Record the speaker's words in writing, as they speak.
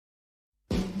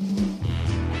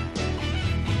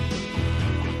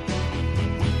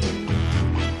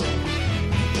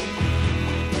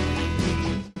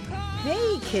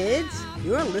kids.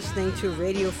 You're listening to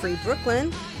Radio Free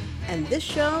Brooklyn, and this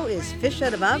show is Fish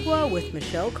Out of Agua with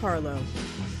Michelle Carlo.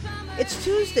 It's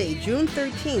Tuesday, June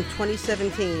 13th,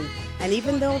 2017, and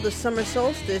even though the summer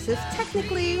solstice is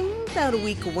technically about a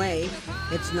week away,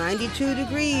 it's 92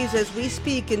 degrees as we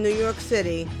speak in New York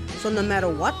City, so no matter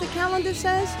what the calendar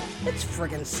says, it's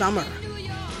friggin' summer.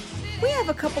 We have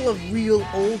a couple of real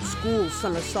old-school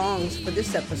summer songs for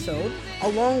this episode,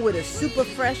 along with a super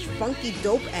fresh, funky,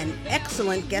 dope, and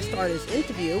excellent guest artist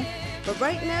interview. But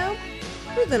right now,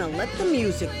 we're gonna let the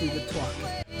music do the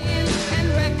talking.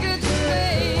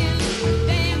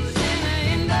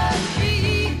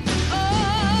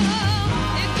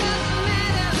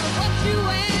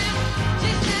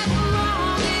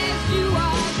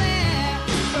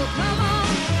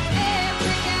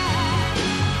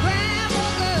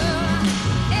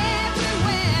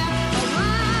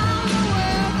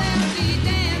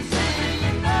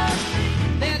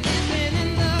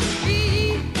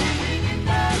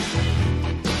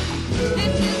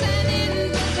 This is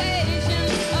an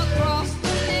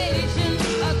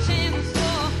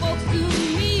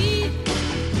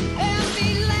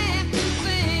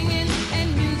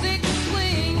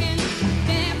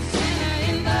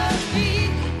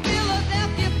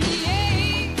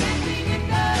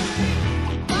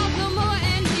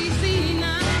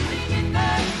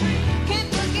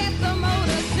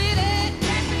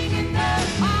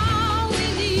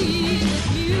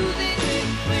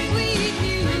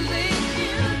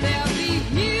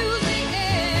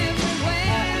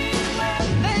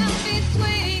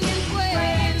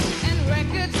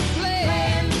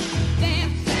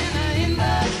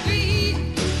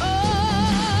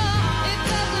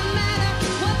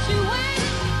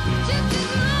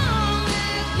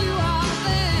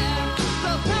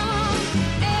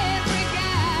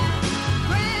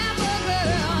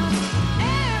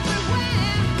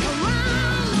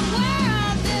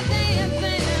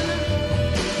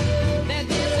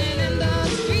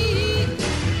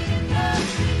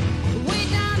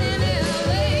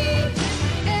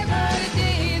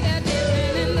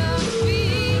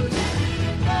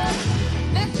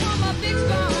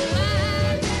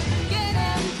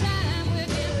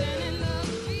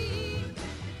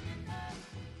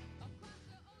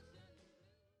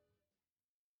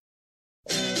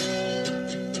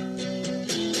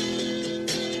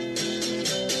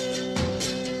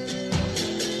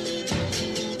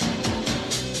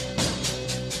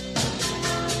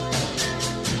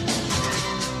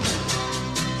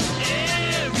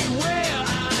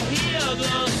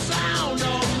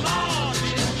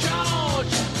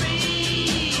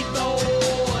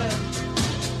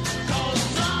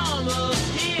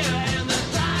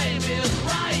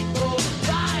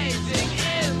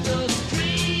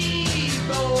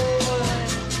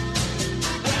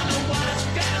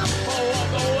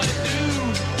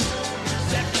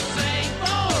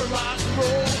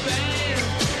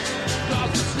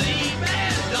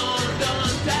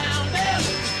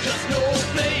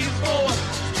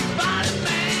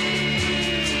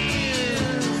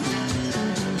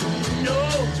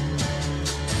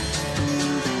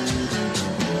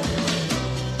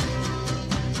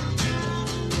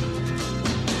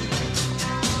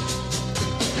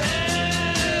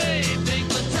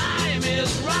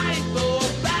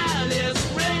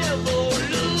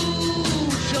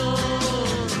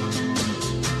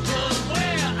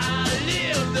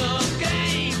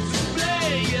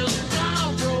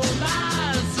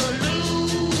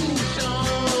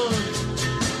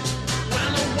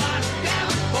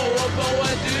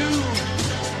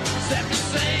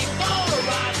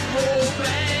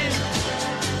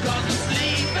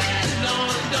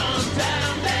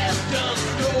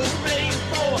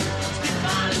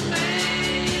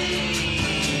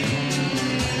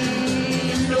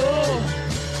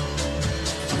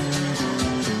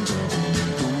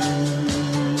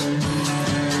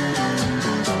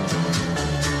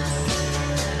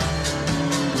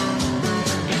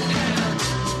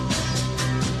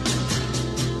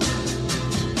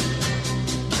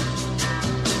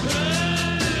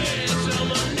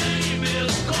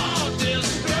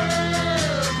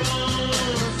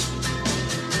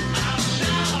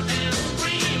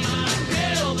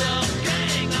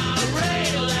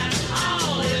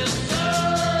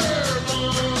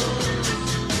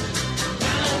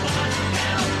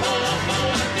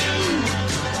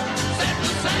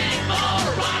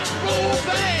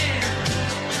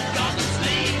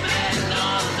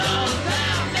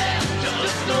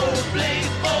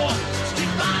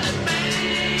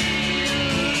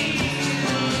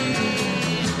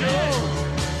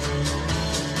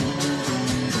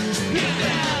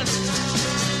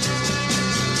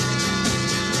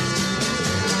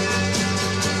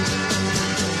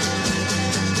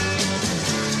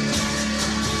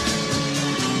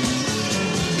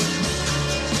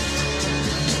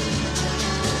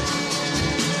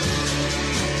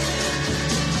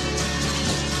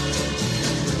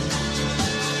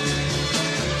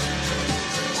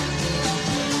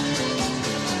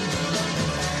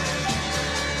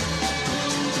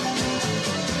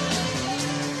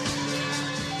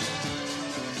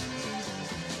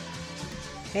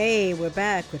Hey, we're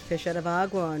back with Fish Out of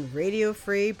Agua on Radio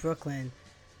Free Brooklyn.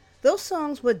 Those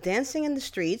songs were Dancing in the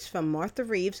Streets from Martha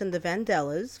Reeves and the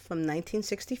Vandellas from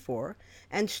 1964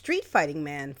 and Street Fighting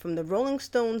Man from the Rolling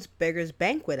Stones' Beggar's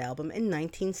Banquet album in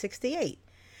 1968.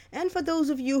 And for those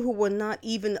of you who were not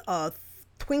even a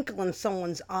twinkle in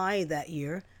someone's eye that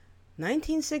year,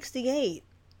 1968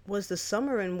 was the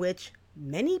summer in which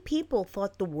many people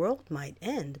thought the world might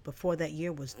end before that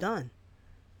year was done.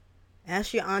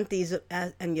 Ask your aunties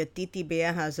and your titi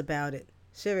viejas about it.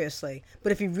 Seriously.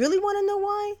 But if you really want to know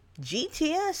why,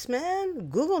 GTS, man.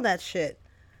 Google that shit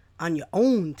on your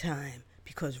own time.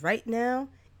 Because right now,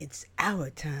 it's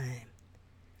our time.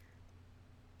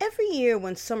 Every year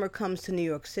when summer comes to New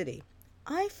York City,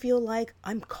 I feel like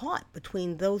I'm caught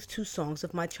between those two songs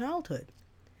of my childhood.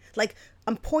 Like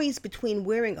I'm poised between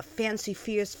wearing a fancy,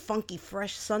 fierce, funky,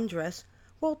 fresh sundress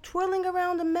while twirling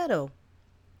around a meadow.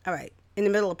 All right, in the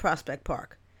middle of Prospect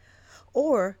Park.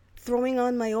 Or throwing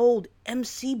on my old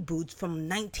MC boots from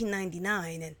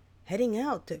 1999 and heading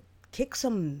out to kick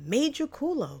some major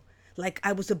culo like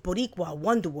I was a Boricua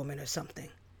Wonder Woman or something.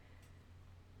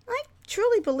 I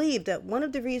truly believe that one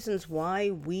of the reasons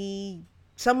why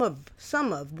some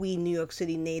of we New York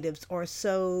City natives are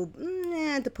so,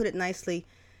 to put it nicely,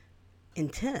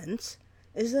 intense,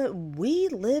 is that we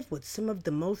live with some of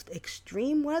the most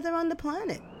extreme weather on the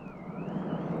planet.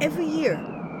 Every year,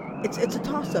 it's a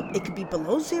toss-up. It could be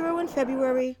below zero in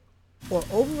February or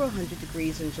over 100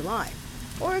 degrees in July.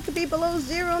 Or it could be below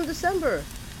zero in December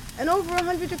and over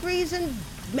 100 degrees in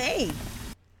May.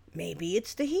 Maybe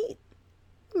it's the heat.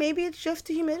 Maybe it's just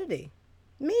the humidity.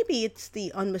 Maybe it's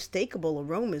the unmistakable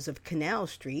aromas of Canal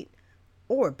Street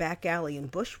or Back Alley in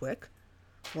Bushwick.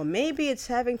 Or maybe it's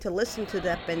having to listen to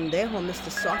that pendejo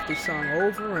Mr. Softy song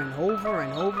over and over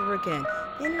and over again.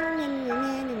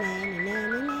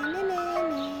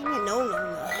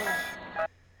 No.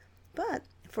 But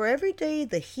for every day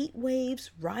the heat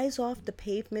waves rise off the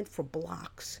pavement for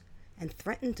blocks and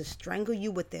threaten to strangle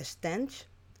you with their stench,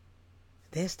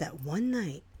 there's that one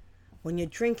night when you're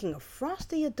drinking a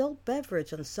frosty adult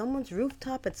beverage on someone's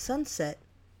rooftop at sunset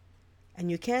and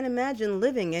you can't imagine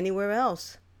living anywhere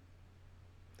else.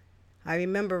 I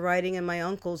remember riding in my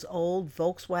uncle's old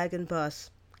Volkswagen bus,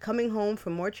 coming home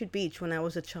from Orchard Beach when I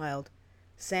was a child,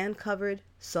 sand-covered,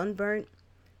 sunburnt,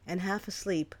 and half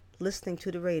asleep, listening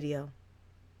to the radio.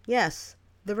 Yes,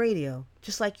 the radio,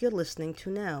 just like you're listening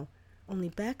to now, only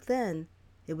back then,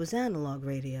 it was analog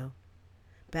radio.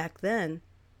 Back then,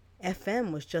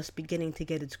 FM was just beginning to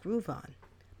get its groove on,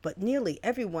 but nearly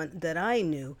everyone that I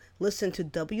knew listened to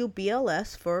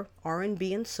WBLS for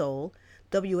R&B and soul,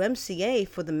 WMCA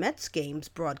for the Mets games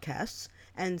broadcasts,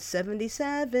 and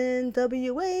 77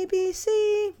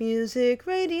 WABC Music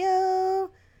Radio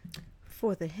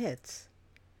for the hits.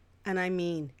 And I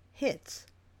mean hits.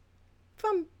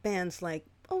 From bands like,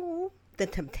 The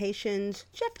Temptations,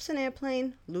 Jefferson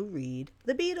Airplane, Lou Reed,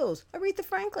 The Beatles, Aretha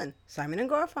Franklin, Simon and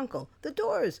Garfunkel, The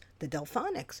Doors, The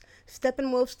Delphonics,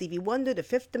 Steppenwolf, Stevie Wonder, The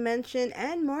Fifth Dimension,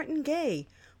 and Martin Gaye.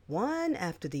 One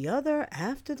after the other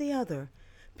after the other.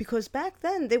 Because back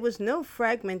then, there was no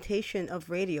fragmentation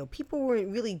of radio. People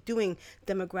weren't really doing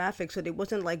demographics, so there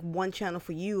wasn't like one channel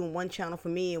for you and one channel for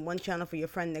me and one channel for your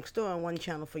friend next door and one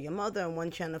channel for your mother and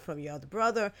one channel for your other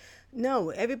brother. No,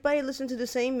 everybody listened to the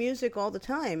same music all the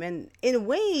time. And in a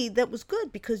way, that was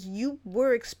good because you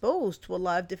were exposed to a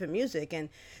lot of different music and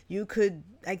you could,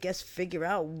 I guess, figure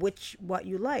out what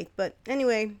you liked. But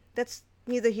anyway, that's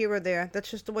neither here or there. That's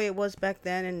just the way it was back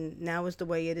then, and now is the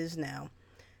way it is now.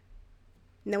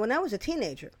 Now, when I was a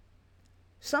teenager,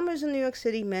 summers in New York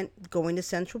City meant going to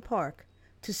Central Park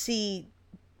to see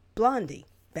Blondie,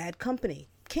 Bad Company,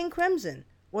 King Crimson,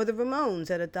 or the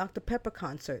Ramones at a Dr. Pepper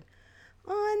concert,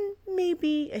 on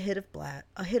maybe a hit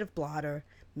of Blotter,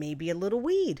 maybe a little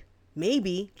weed,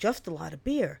 maybe just a lot of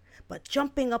beer, but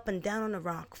jumping up and down on a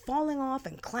rock, falling off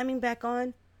and climbing back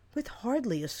on with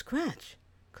hardly a scratch,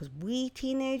 'cause we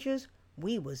teenagers,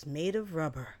 we was made of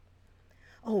rubber.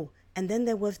 Oh, and then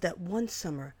there was that one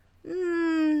summer,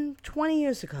 20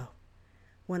 years ago,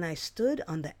 when I stood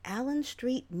on the Allen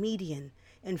Street median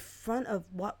in front of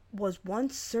what was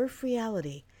once Surf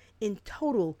Reality in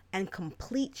total and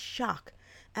complete shock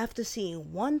after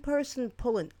seeing one person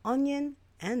pull an onion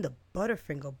and a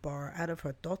Butterfinger bar out of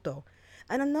her toto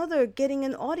and another getting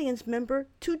an audience member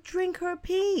to drink her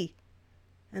pee.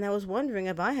 And I was wondering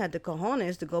if I had the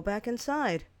cojones to go back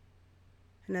inside.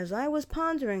 And as I was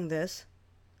pondering this,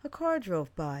 a car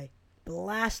drove by,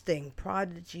 blasting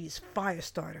Prodigy's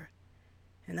Firestarter.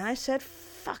 And I said,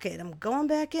 fuck it, I'm going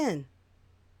back in.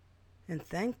 And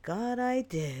thank God I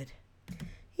did.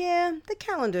 Yeah, the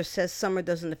calendar says summer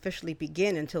doesn't officially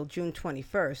begin until June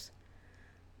 21st.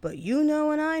 But you know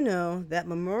and I know that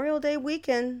Memorial Day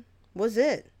weekend was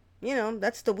it. You know,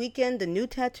 that's the weekend the new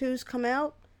tattoos come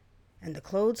out and the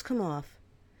clothes come off.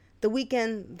 The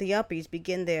weekend the uppies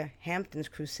begin their Hamptons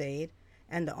crusade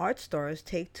and the art stars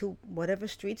take to whatever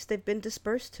streets they've been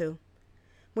dispersed to.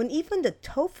 When even the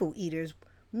tofu eaters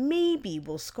maybe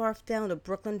will scarf down a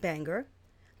Brooklyn banger,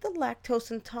 the lactose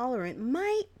intolerant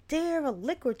might dare a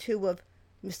lick or two of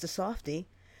Mr. Softy,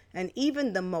 and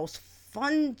even the most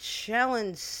fun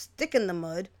challenge stick in the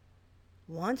mud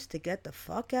wants to get the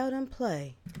fuck out and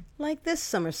play. Like this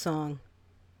summer song,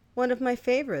 one of my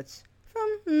favorites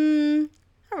from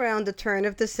around the turn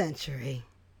of the century.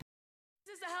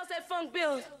 This is the house that funk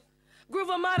builds, Groove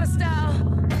Armada style.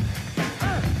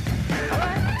 All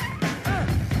right.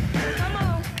 Come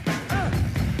on.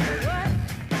 What?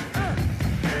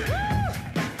 Woo.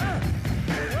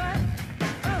 What?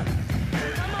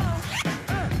 Come on.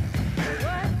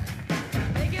 What?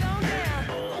 Take it on down.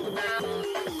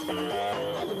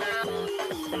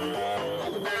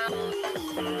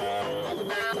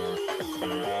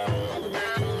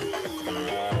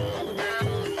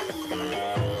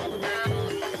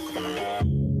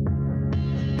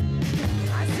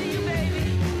 I see you, baby.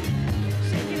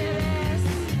 Shaking that ass.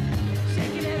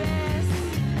 Shaking that ass.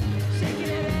 Shaking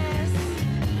that ass.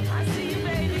 I see you,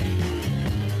 baby.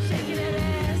 Shaking that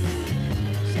ass.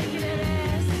 Shaking that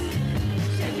ass.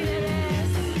 Shaking that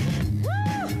ass.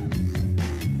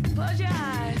 Woo! Close your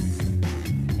eyes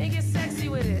and get sexy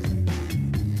with it.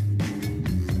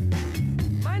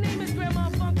 My name is Grandma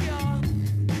Funk, y'all.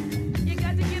 You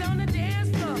got to get on the dance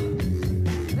floor.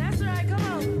 That's right, come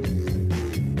on.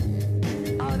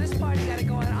 Oh, this party got it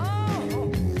going.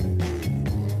 Oh,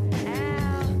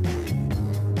 ow.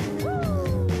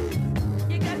 Woo.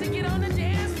 You got to get on the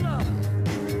dance floor.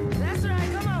 That's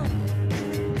right, come on.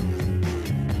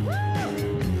 Woo.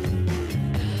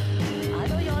 I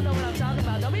know y'all know what I'm talking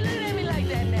about. Don't be looking at me like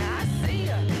that now. I see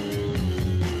ya.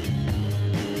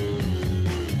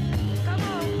 Come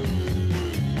on.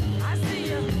 I see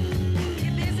ya.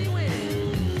 Get busy with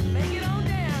it. Make it on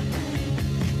down.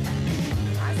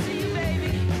 I see you,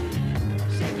 baby.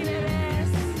 Shaking that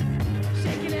ass.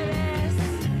 Shaking that ass.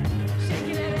 Shaking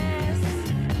that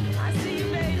ass. I see you,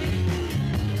 baby.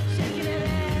 Shaking that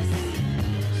ass.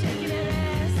 Shaking that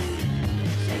ass. Shaking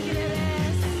that ass.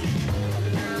 Shaking that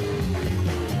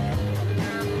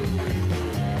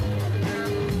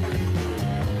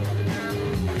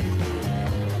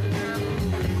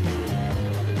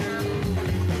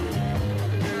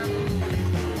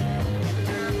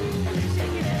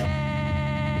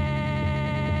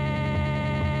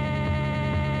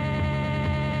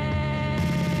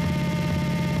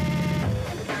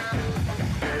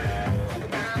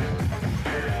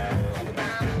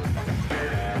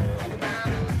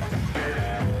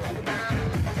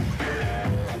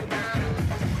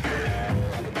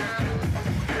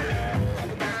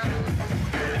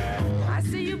I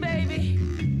see you, baby.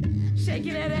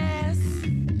 Shaking that ass.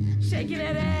 Shaking that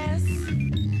ass.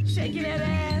 Shaking that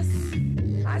ass.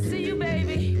 I see you,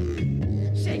 baby.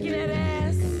 Shaking that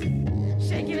ass.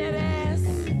 Shaking that ass.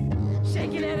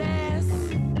 Shaking that ass.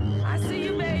 I see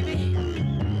you, baby.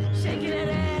 Shaking that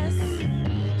ass.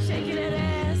 Shaking that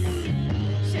ass.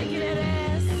 Shaking that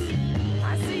ass.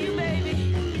 I see you, baby.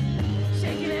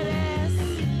 Shaking that ass.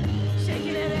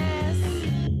 Shaking that ass.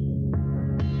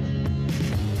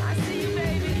 I see you,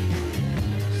 baby.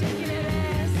 Shaking that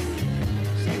ass.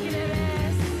 Shaking that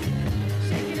ass.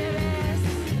 Shaking that ass.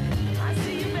 I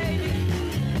see you, baby.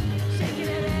 Shaking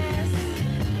that ass.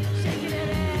 Shaking that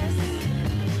ass.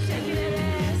 Shaking that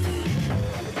ass.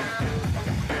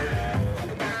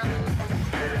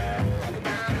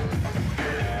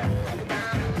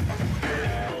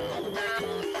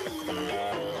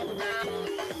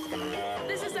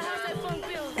 This is the house that funk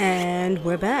builds. And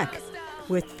we're back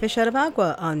with Fish Out of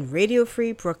Agua on Radio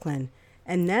Free Brooklyn.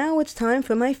 And now it's time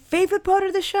for my favorite part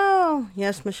of the show.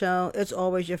 Yes, Michelle, it's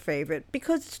always your favorite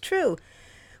because it's true.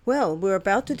 Well, we're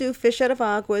about to do Fish Out of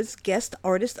Agua's guest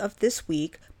artist of this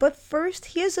week, but first,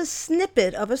 here's a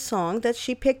snippet of a song that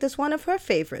she picked as one of her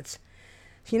favorites.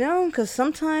 You know, because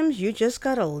sometimes you just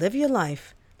gotta live your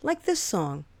life, like this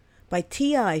song by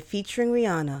T.I. featuring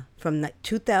Rihanna from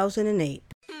 2008.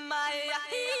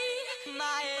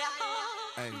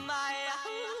 Hey.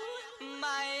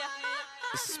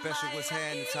 It's a special what's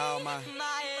happening to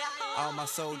all my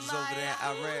soldiers over there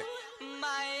in Iraq.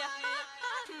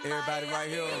 Everybody right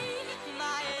here.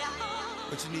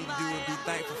 What you need to do is be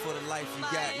thankful for the life you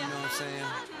got, you know what I'm saying?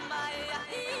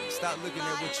 Stop looking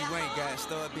at what you ain't got,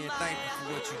 start being thankful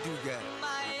for what you do got.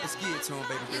 Let's get it to him,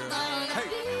 baby girl.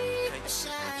 Hey.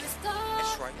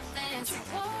 That's right.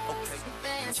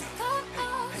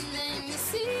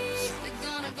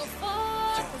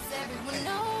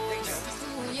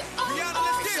 Rihanna,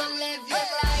 let's get it. So live your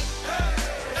life.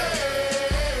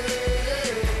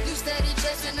 You steady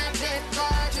chasing that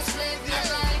paper, just live your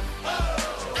life.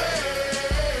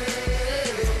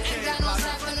 Ain't got no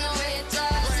time for no haters,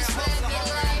 just live your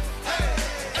life.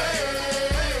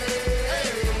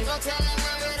 Don't tell them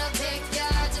where it'll take ya,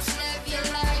 just live your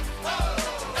life.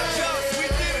 We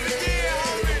did it again,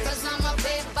 homie. 'Cause I'm a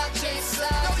paper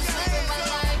chaser, just living my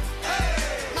life.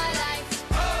 My life,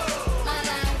 my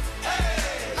life,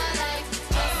 my life,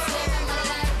 just living my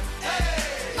life.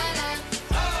 My life,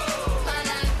 my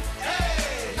life,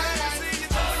 my life, just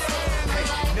living my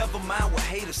life. Never mind what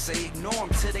haters say, ignore them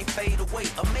till they fade away.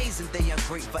 Amazing they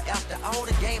ungrateful after all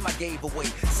the game I gave away.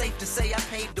 Safe to say I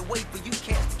paved the way for you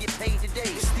cats to get paid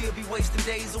today. Still be wasting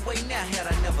days away now had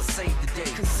I never saved the day.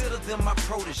 Consider them my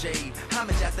protege, how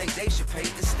much I think they should pay.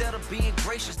 Instead of being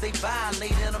gracious, they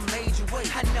violate in a major way.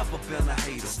 I never been a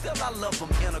hater, still I love them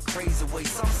in a crazy way.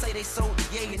 Some say they sold the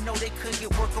yay and know they couldn't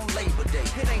get work on Labor Day.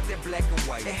 It ain't that black and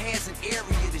white, it has an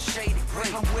area that's shaded gray.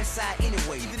 I'm west side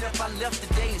anyway, even if I left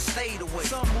today and stayed away.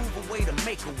 Some move away to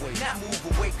make a way, not move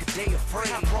away cause they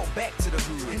afraid. I brought back to the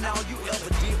hood, and all you ever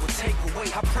did was take away.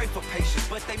 I pray for patience,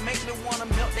 but they make me wanna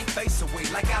melt they face away.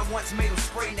 Like I once made them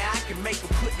spray, now I can make them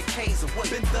put the K's away.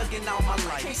 Been thugging all my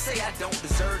life, can't say I don't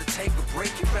deserve to take a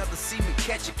break. You'd rather see me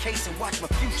catch a case and watch my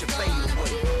future fade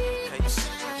away. That's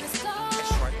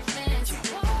right.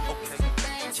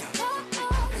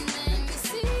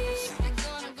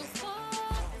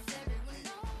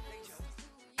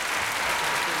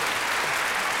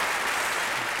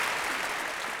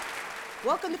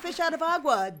 Welcome to Fish Out of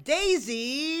Agua,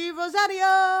 Daisy Rosario.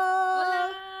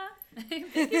 Hola.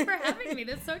 Thank you for having me.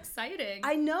 That's so exciting.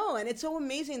 I know, and it's so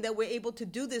amazing that we're able to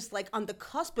do this like on the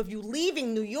cusp of you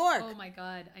leaving New York. Oh my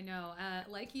God, I know.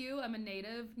 Like you, I'm a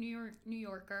native New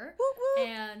Yorker, Woo, woo.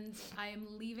 and I am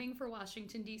leaving for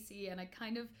Washington, D.C., and I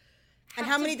kind of And have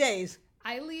how to- many days?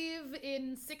 I leave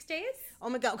in 6 days. Oh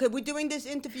my God. Okay, we're doing this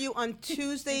interview on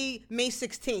Tuesday, May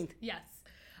 16th. Yes.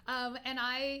 And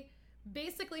I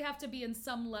basically have to be in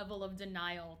some level of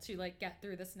denial to like get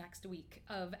through this next week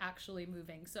of actually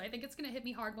moving. So I think it's going to hit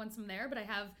me hard once I'm there, but I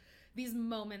have these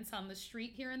moments on the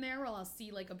street here and there where I'll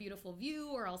see like a beautiful view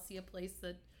or I'll see a place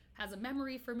that has a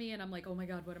memory for me and I'm like, oh my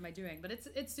God, what am I doing? But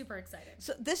it's super exciting.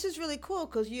 So this is really cool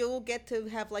because you'll get to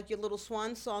have like your little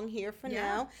swan song here for Yeah.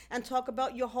 now and talk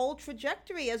about your whole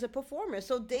trajectory as a performer.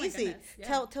 So Daisy, goodness,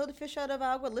 yeah. tell the Fish Out of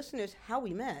Agua listeners how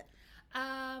we met.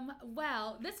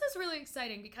 Well, this is really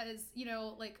exciting because, you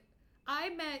know, like I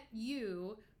met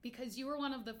you because you were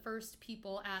one of the first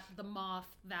people at the Moth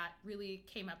that really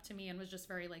came up to me and was just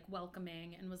very like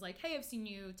welcoming and was like, hey, I've seen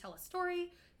you tell a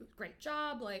story. Great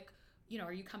job. Like, you know,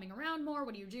 are you coming around more?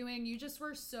 What are you doing? You just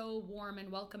were so warm and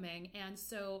welcoming. And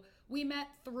so we met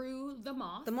through the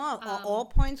Moth. The Moth. All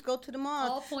points go to the Moth.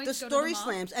 all points the go to the Story Moth.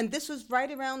 Slams. And this was right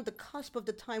around the cusp of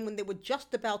the time when they were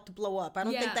just about to blow up. I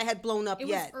don't think Yeah. they had blown up It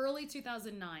yet. was early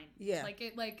 2009. Yeah.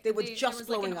 They were just there was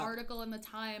blowing like an up. article in the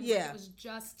Times. Yeah. Like it was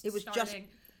just It was just- starting.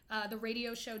 The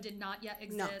radio show did not yet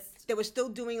exist. No, they were still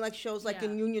doing like shows like Yeah.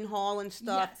 in Union Hall and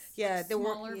stuff. Yes, Yeah, like they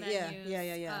were. smaller Yeah,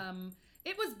 venues. yeah.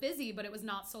 It was busy, but it was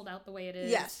not sold out the way it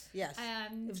is. Yes.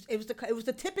 And It was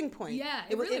the tipping point. Yeah,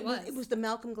 it really was. It was the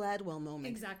Malcolm Gladwell moment.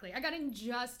 exactly, I got in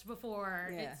just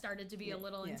before Yeah. it started to be a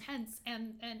little yeah. intense,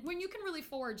 and when you can really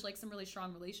forge like some really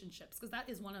strong relationships, because that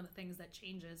is one of the things that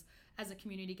changes as a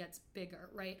community gets bigger,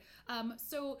 right?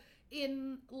 So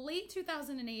in late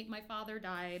 2008, my father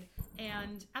died,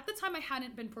 and at the time I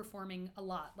hadn't been performing a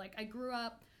lot. Like I grew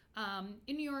up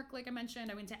in New York, like I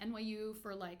mentioned. I went to NYU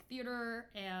for like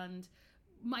theater, and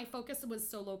my focus was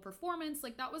solo performance.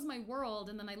 Like that was my world.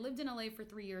 And then I lived in LA for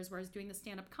 3 years where I was doing the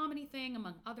stand-up comedy thing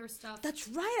among other stuff. That's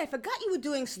right. I forgot you were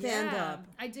doing stand up.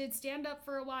 I did stand-up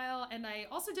for a while, and I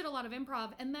also did a lot of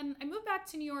improv. And then I moved back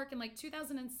to New York in like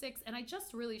 2006, and I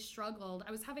just really struggled.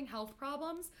 I was having health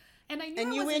problems, and I knew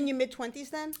And you were in your mid-20s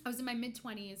then? I was in my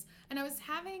mid-20s, and I was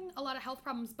having a lot of health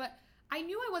problems, but I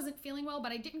knew I wasn't feeling well,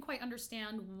 but I didn't quite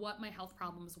understand what my health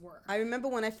problems were. I remember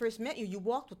when I first met you, you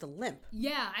walked with a limp.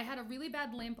 Yeah, I had a really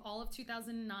bad limp all of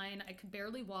 2009. I could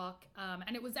barely walk.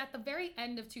 And it was at the very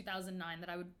end of 2009 that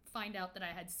I would find out that I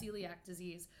had celiac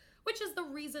disease, which is the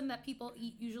reason that people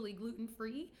eat usually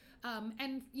gluten-free.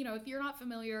 And, you know, if you're not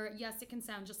familiar, yes, it can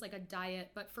sound just like a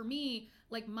diet. But for me,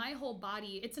 like my whole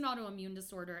body, it's an autoimmune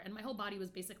disorder, and my whole body was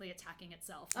basically attacking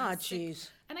itself. Oh, jeez.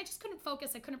 And I just couldn't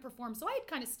focus. I couldn't perform. So I had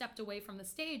kind of stepped away from the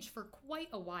stage for quite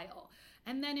a while.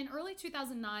 And then in early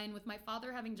 2009, with my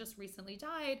father having just recently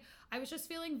died, I was just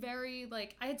feeling very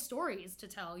like I had stories to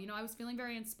tell. You know, I was feeling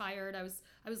very inspired. I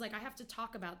was like, I have to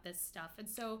talk about this stuff. And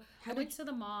so I went to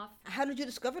the Moth. How did you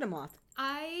discover the Moth?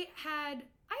 I had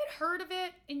heard of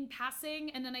it in passing,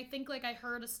 and then I think like I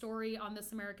heard a story on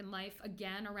This American Life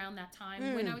again around that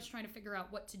time when I was trying to figure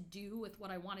out what to do with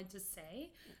what I wanted to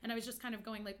say. And I was just kind of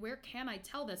going like, where can I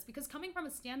tell this? Because coming from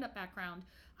a stand-up background,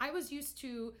 I was used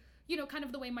to, you know, kind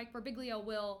of the way Mike Birbiglia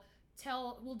will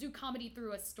do comedy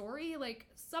through a story. Like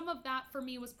some of that for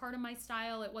me was part of my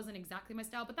style. It wasn't exactly my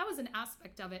style, but that was an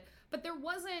aspect of it. But there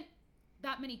wasn't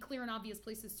that many clear and obvious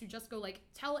places to just go like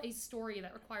tell a story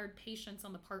that required patience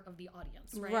on the part of the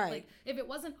audience, right? Like if it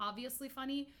wasn't obviously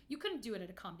funny, you couldn't do it at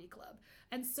a comedy club.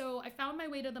 And so I found my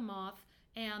way to the Moth,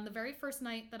 and the very first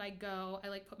night that I go, I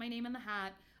like put my name in the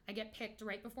hat, I get picked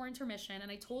right before intermission, and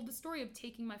I told the story of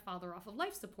taking my father off of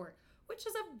life support, which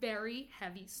is a very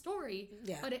heavy story,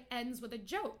 but it ends with a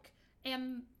joke.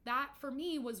 And that for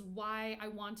me was why I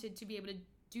wanted to be able to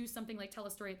do something like tell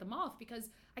a story at the Moth, because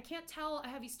I can't tell a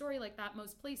heavy story like that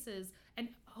most places and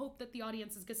hope that the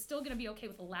audience is still going to be okay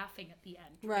with laughing at the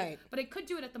end. Right. But I could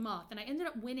do it at the Moth, and I ended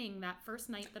up winning that first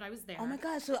night that I was there. Oh my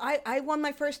God! So I won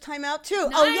my first time out too.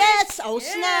 Nice. Oh yes! Oh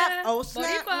Yeah. snap! Oh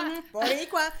snap! Boricua.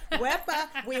 Boricua,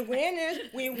 Wepa, we winners,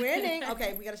 we winning.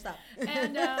 Okay, we gotta stop.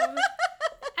 And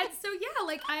so yeah,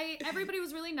 like everybody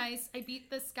was really nice. I beat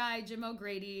this guy Jim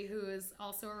O'Grady, who is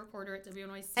also a reporter at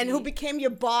WNYC, And who became your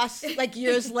boss like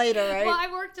years later, right? Well,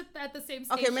 I worked at the same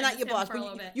station. Okay, I mean not your as him boss, for a but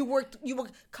little bit. you were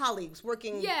colleagues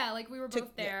working. Yeah, like we were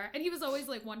both there, and he was always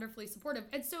like wonderfully supportive.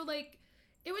 And so like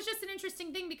it was just an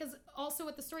interesting thing because also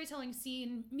with the storytelling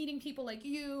scene, meeting people like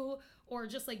you or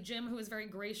just like Jim, who was very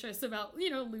gracious about, you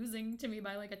know, losing to me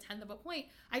by like a 10th of a point,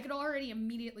 I could already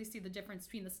immediately see the difference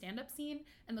between the stand-up scene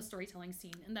and the storytelling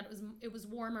scene, and that it was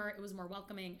warmer, it was more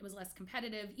welcoming, it was less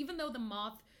competitive, even though the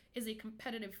Moth is a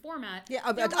competitive format. Yeah,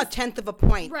 a 10th of a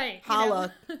point. Right.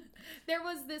 Holla. You know? There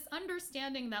was this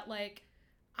understanding that like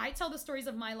I tell the stories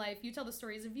of my life, you tell the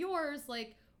stories of yours,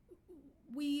 like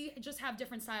we just have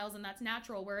different styles and that's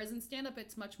natural. Whereas in stand-up,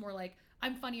 it's much more like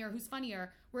I'm funnier, who's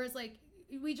funnier. Whereas like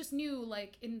we just knew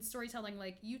like in storytelling,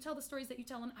 like you tell the stories that you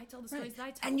tell and I tell the stories that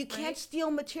I tell. And you can't steal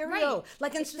material. Right.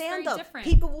 Like in It's just very stand-up, different.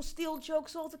 people will steal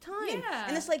jokes all the time. Yeah.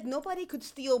 And it's like nobody could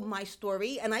steal my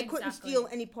story and I couldn't Exactly. steal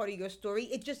any part of your story.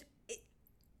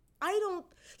 I don't,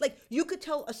 like, you could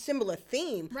tell a similar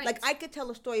theme. Right. Like, I could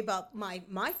tell a story about my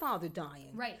father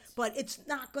dying. Right. But it's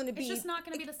not going to be. It's just not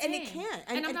going to be the same. And it can't.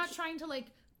 And I'm not trying to like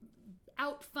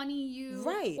out funny you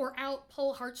Right. or out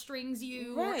pull heartstrings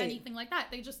you or Right. anything like that.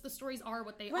 The stories are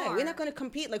what they Right. are. We're not going to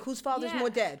compete. Like, whose father's Yeah.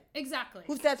 more dead? Exactly.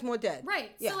 Whose dad's more dead?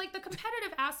 Right. Yeah. So like the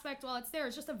competitive aspect while it's there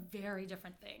is just a very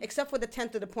different thing. Except for the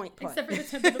 10th of the point part. Except for the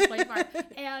 10th of the play part.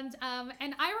 And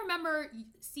I remember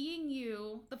seeing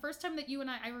you, the first time that you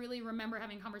and I really remember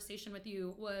having a conversation with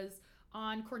you was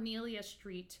on Cornelia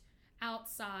Street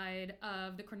outside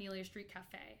of the Cornelia Street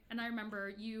Cafe. And I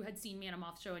remember you had seen me at a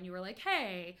Moth show and you were like,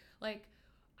 hey, like,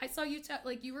 I saw you,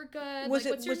 like, you were good. Was like, it,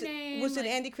 what's your was name? It, was like, it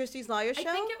Andy Christie's Liar Show?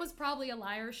 I think it was probably a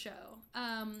liar show.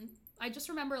 I just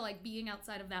remember like being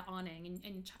outside of that awning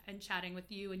and chatting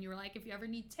with you, and you were like, if you ever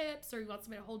need tips or you want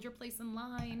somebody to hold your place in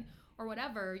line or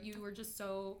whatever, you were just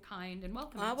so kind and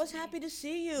welcoming. I was happy to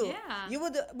see you. Yeah. You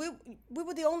were we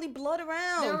were the only blood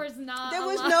around. There was not. There a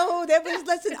was lot. no. There was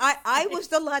listen. I was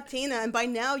the Latina, and by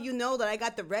now you know that I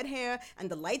got the red hair and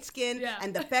the light skin Yeah.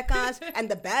 and the pecas and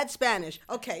the bad Spanish.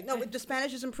 Okay, no, the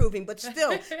Spanish is improving, but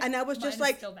still. And I was Mine just is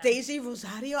like still bad. Daisy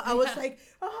Rosario. I was Yeah. like,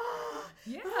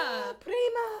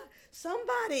 prima.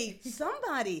 Somebody. So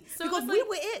it because was we like-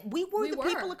 were it. We were we the were.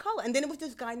 people of color. And then it was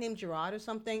this guy named Gerard or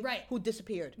something Right. who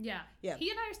disappeared. Yeah. Yeah. He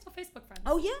and I are still Facebook friends.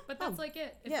 Oh, yeah? But that's Oh. like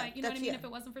it. If Yeah, you know what I that's- mean? yeah. If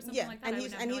it wasn't for something Yeah, like that, and I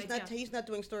he's would have no idea. he's not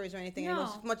doing stories or anything No.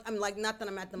 anymore. Much, I'm like, not that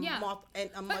I'm at the Yeah. Moth and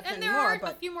much And there anymore, are a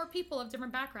but few more people of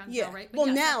different backgrounds yeah. now, right? But Well,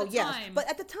 yes, now, at the yes, time, but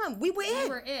at the time, we were it. we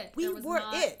were it. We There was were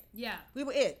not- it. Yeah. We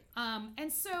were it.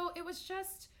 And so it was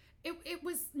just, it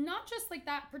was not just like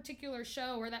that particular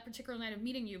show or that particular night of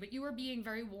meeting you, but you were being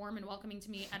very warm and welcoming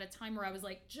to me at a time where I was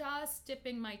like just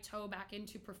dipping my toe back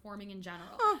into performing in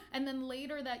general. And then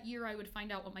later that year, I would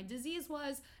find out what my disease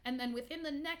was. And then within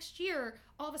the next year,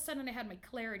 all of a sudden I had my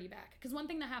clarity back. Because one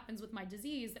thing that happens with my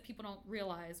disease that people don't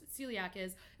realize with celiac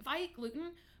is if I eat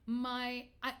gluten,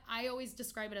 I always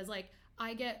describe it as like,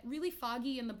 I get really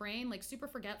foggy in the brain, like super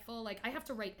forgetful. Like I have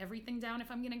to write everything down if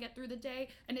I'm going to get through the day.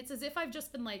 And it's as if I've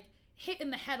just been like hit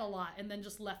in the head a lot and then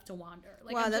just left to wander.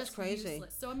 Like, Wow, I'm that's just crazy.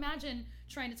 useless. So imagine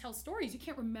trying to tell stories. You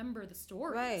can't remember the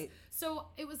stories. Right. So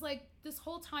it was like this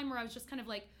whole time where I was just kind of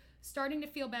like starting to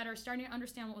feel better, starting to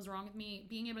understand what was wrong with me,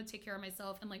 being able to take care of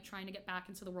myself, and like trying to get back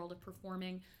into the world of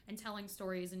performing and telling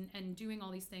stories and doing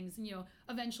all these things. And, you know,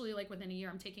 eventually, like within a year,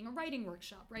 I'm taking a writing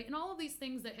workshop, right? And all of these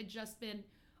things that had just been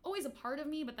always a part of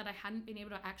me, but that I hadn't been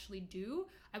able to actually do,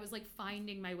 I was like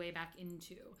finding my way back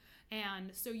into.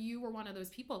 And so you were one of those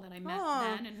people that I met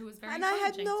then, and who was very and I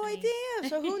had encouraging no to me. idea.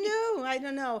 So who knew? I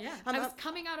don't know. Yeah, I'm I was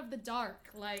coming out of the dark.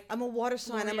 Like, a water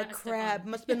sign. I'm a Gloria crab. Estefan.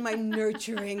 Must have been my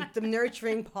the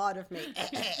nurturing part of me.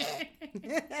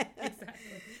 exactly.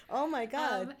 Oh my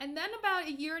God. And then about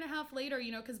a year and a half later,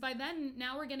 you know, because by then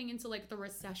now we're getting into like the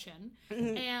recession,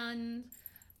 and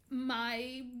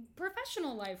my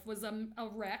professional life was a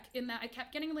wreck in that I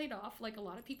kept getting laid off, like a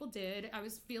lot of people did. I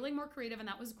was feeling more creative, and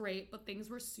that was great, but things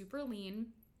were super lean.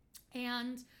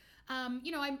 And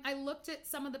you know, I looked at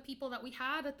some of the people that we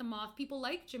had at the Moth, people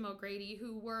like Jim O'Grady,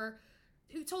 who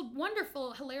told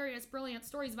wonderful, hilarious, brilliant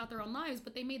stories about their own lives,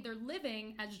 but they made their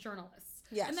living as journalists.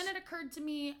 Yes. And then it occurred to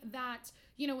me that,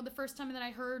 you know, the first time that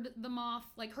I heard the Moth,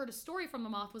 like heard a story from the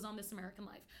Moth, was on This American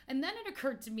Life. And then it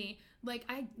occurred to me, like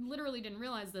I literally didn't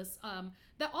realize this,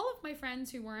 that all of my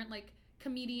friends who weren't like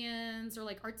comedians or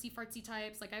like artsy fartsy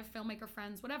types, like I have filmmaker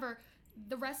friends, whatever,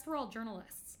 the rest were all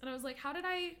journalists. And I was like, how did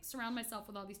I surround myself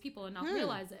with all these people and not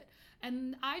realize it?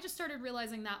 And I just started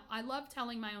realizing that I love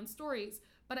telling my own stories,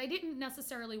 but I didn't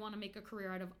necessarily want to make a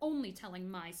career out of only telling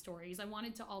my stories. I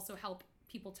wanted to also help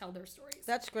people tell their stories.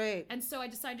 That's great. And so I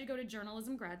decided to go to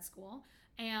journalism grad school.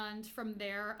 And from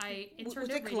there, I interned Was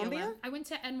at it Radio Columbia? Lab. I went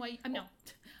to NYU. No,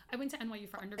 I went to NYU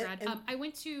for undergrad. And- I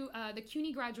went to the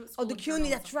CUNY Graduate School. Oh, the of CUNY.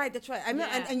 Journalism. That's right. That's right. I know.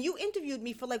 Yeah. And you interviewed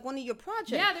me for like one of your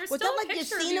projects. Yeah, there's was still that like a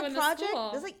picture your of Cena you in project? the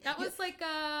school. There's like That was like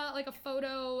a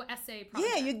photo essay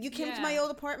project. Yeah, you came to my old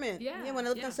apartment. Yeah, when I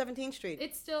lived yeah. on 17th Street.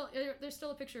 It's still there's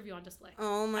still a picture of you on display.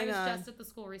 Oh my God. I was just at the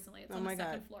school recently. It's on the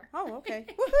second floor. Oh, okay.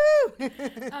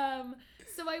 Woohoo!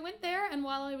 So I went there, and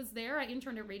while I was there, I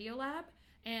interned at Radio Lab.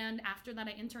 And after that,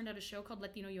 I interned at a show called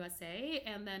Latino USA.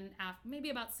 And then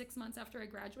maybe about 6 months after I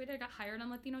graduated, I got hired on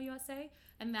Latino USA.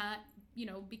 And that, you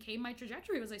know, became my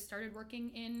trajectory as I started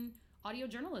working in audio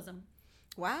journalism.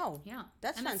 Wow. Yeah.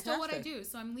 That's and fantastic. that's still what I do.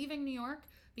 So I'm leaving New York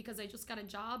because I just got a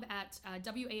job at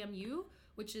WAMU,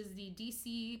 which is the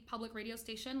DC public radio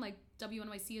station. Like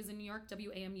WNYC is in New York,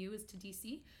 WAMU is to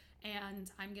DC. And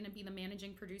I'm going to be the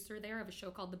managing producer there of a show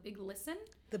called The Big Listen.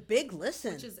 The Big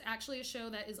Listen. Which is actually a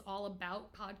show that is all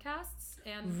about podcasts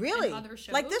and, Really? and other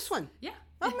shows. Like this one? Yeah.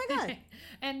 Oh my God.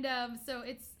 And so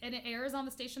it airs on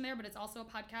the station there, but it's also a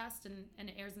podcast and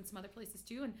it airs in some other places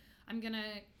too. And I'm going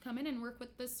to come in and work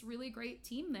with this really great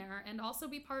team there and also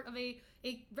be part of a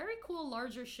very cool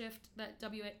larger shift that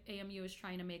WAMU is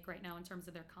trying to make right now in terms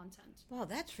of their content. Wow,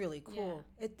 that's really cool.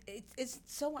 Yeah. It's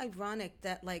so ironic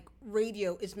that like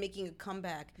radio is making a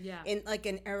comeback in like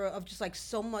an era of just like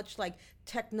so much like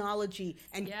technology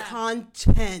and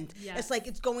content. Yes. It's like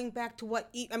it's going back to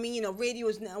what I mean, you know, radio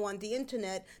is now on the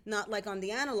internet, not like on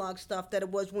the analog stuff that it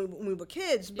was when we were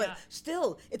kids, but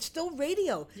still, it's still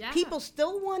radio. Yeah. People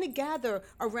still want to gather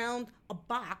around a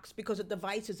box because a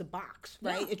device is a box,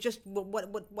 right? It's just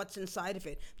what's inside of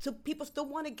it. So people still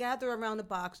want to gather around a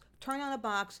box, turn on a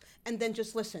box, and then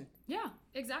just listen. Yeah,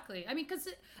 exactly. I mean, because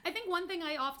I think one thing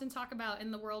I often talk about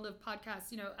in the world of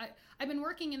podcasts, you know, I've been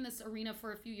working in this arena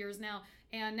for a few years now,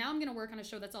 and now I'm going to work on a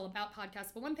show that's all about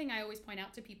podcasts. But one thing I always point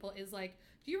out to people is like,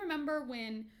 do you remember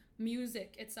when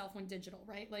music itself went digital,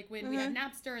 right? Like when we had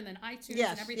Napster and then iTunes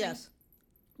and everything. Yes.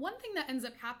 One thing that ends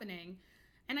up happening,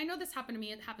 and I know this happened to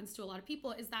me, it happens to a lot of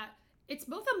people, is that it's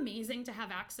both amazing to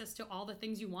have access to all the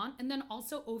things you want and then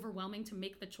also overwhelming to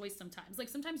make the choice sometimes. Like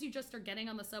sometimes you just are getting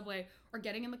on the subway or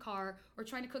getting in the car or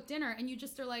trying to cook dinner and you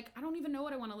just are like, I don't even know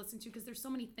what I want to listen to because there's so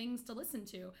many things to listen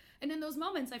to. And in those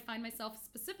moments, I find myself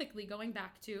specifically going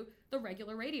back to the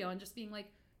regular radio and just being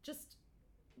like, just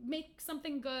make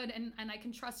something good and I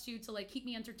can trust you to like keep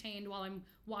me entertained while I'm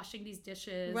washing these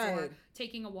dishes or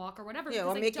taking a walk or whatever. Yeah,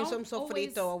 or making some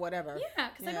sofrito or whatever. Yeah,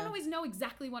 because I don't always know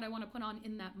exactly what I want to put on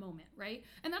in that moment, right?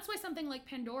 And that's why something like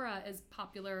Pandora is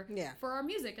popular for our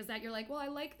music, is that you're like, well, I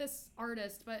like this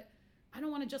artist, but I don't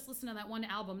want to just listen to that one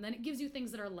album. Then it gives you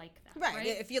things that are like that, right?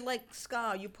 If you like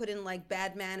ska, you put in like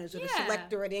Bad Manners or the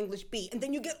Selector at English Beat, and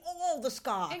then you get all the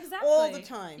ska all the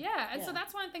time. Yeah, and so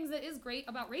that's one of the things that is great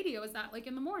about radio is that like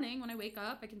in the morning when I wake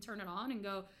up, I can turn it on and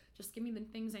go, just give me the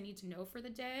things I need to know for the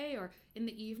day. Or in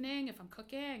the evening, if I'm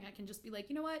cooking, I can just be like,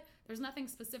 you know what? There's nothing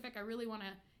specific. I really want to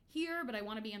here, but I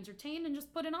want to be entertained and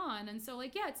just put it on. And so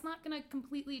like, yeah, it's not going to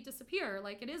completely disappear.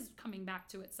 Like it is coming back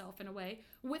to itself in a way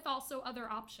with also other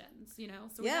options, you know?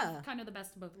 So we have kind of the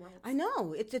best of both worlds. I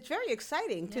know. It's very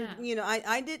exciting to, you know,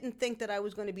 I didn't think that I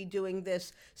was going to be doing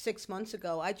this 6 months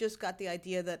ago. I just got the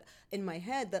idea that in my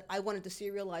head that I wanted to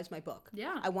serialize my book.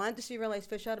 Yeah. I wanted to serialize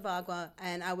Fish Out of Agua,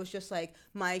 and I was just like,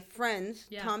 my friends,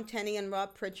 Tom Tenney and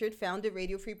Rob Pritchard, founded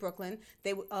Radio Free Brooklyn.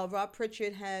 They Rob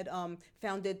Pritchard had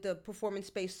founded the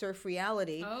performance-based Surf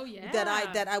Reality. Oh yeah.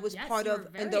 That I was part of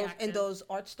in those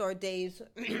Art Star days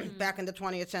back in the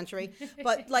 20th century.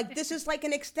 But like this is like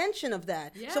an extension of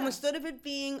that. Yeah. So instead of it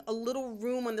being a little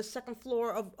room on the second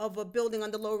floor of a building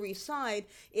on the Lower East Side,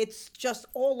 it's just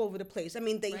all over the place. I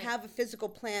mean, they have a physical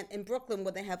plant in Brooklyn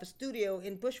where they have a studio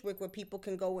in Bushwick where people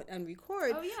can go and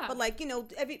record. Oh yeah. But like, you know,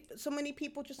 so many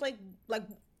people just like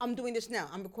I'm doing this now.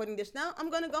 I'm recording this now. I'm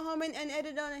gonna go home and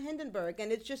edit on a Hindenburg,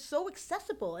 and it's just so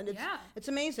accessible, and it's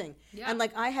amazing. Yeah. And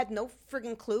like I had no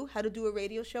friggin' clue how to do a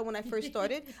radio show when I first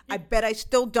started. I bet I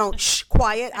still don't. Shh,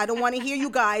 quiet. I don't want to hear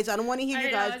you guys. I don't want to hear you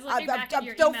guys. I'm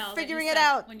still figuring it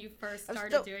out. When you first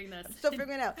started doing this, I'm still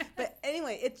figuring it out. But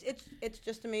anyway, it's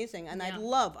just amazing, and I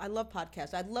love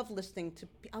podcasts. I love listening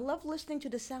to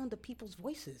the sound of people's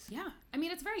voices. Yeah, I mean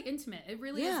it's very intimate. It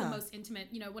really is the most intimate.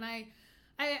 You know, when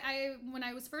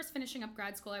I was first finishing up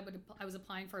grad school, I was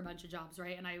applying for a bunch of jobs,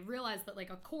 right? And I realized that like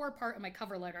a core part of my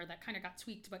cover letter that kind of got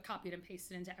tweaked but copied and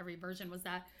pasted into every version was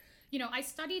that, you know, I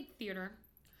studied theater.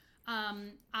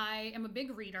 I am a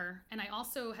big reader, and I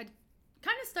also had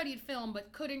kind of studied film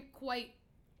but couldn't quite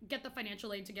get the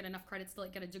financial aid to get enough credits to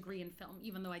like get a degree in film,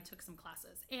 even though I took some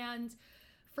classes. And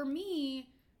for me,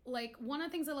 like one of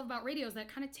the things I love about radio is that it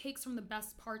kind of takes from the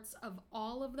best parts of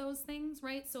all of those things,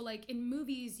 right? So like in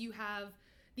movies, you have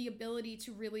the ability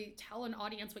to really tell an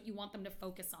audience what you want them to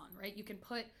focus on, right? You can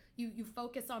put, you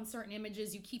focus on certain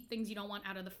images, you keep things you don't want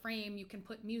out of the frame, you can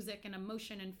put music and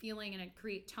emotion and feeling and it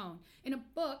create tone. In a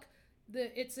book,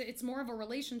 it's more of a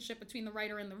relationship between the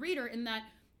writer and the reader in that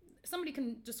somebody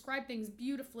can describe things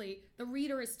beautifully. The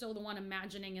reader is still the one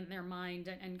imagining in their mind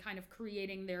and kind of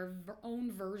creating their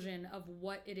own version of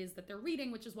what it is that they're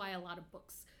reading, which is why a lot of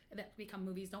books that become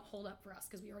movies don't hold up for us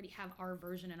because we already have our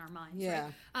version in our minds. Yeah.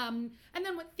 Right? And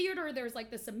then with theater, there's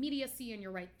like this immediacy and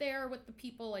you're right there with the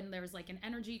people and there's like an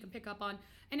energy you can pick up on.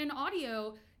 And in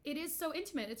audio, it is so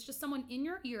intimate. It's just someone in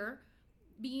your ear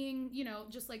being, you know,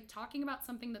 just like talking about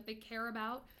something that they care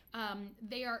about.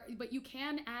 But you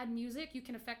can add music. You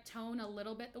can affect tone a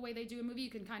little bit the way they do a movie. You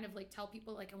can kind of like tell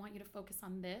people like, I want you to focus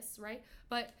on this, right?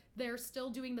 But they're still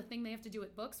doing the thing they have to do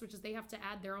at books, which is they have to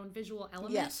add their own visual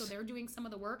elements. Yes. So they're doing some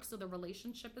of the work. So the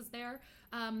relationship is there.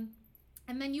 And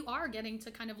then you are getting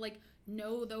to kind of like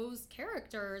know those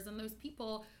characters and those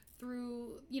people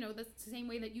through, you know, the same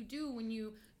way that you do when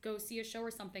you go see a show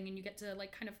or something and you get to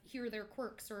like kind of hear their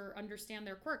quirks or understand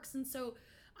their quirks. And so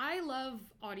I love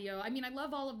audio. I mean, I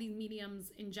love all of these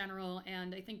mediums in general.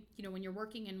 And I think, you know, when you're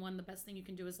working in one, the best thing you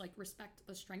can do is like respect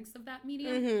the strengths of that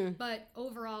medium. Mm-hmm. But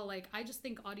overall, like, I just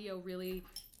think audio really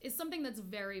is something that's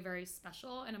very, very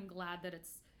special. And I'm glad that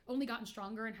it's only gotten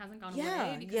stronger and hasn't gone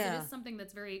away because it is something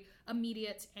that's very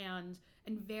immediate and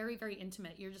very, very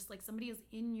intimate. You're just like somebody is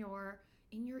in your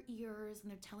ears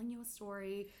and they're telling you a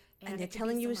story and they're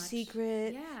telling you a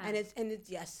secret. Yeah. And it's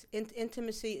yes,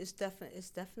 intimacy is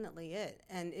definitely it.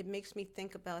 And it makes me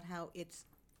think about how it's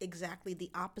exactly the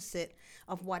opposite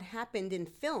of what happened in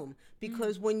film,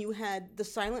 because when you had the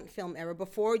silent film era,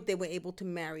 before they were able to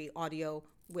marry audio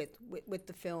with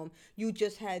the film, you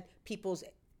just had people's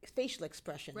facial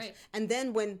expressions. Right. And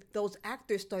then when those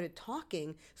actors started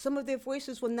talking, some of their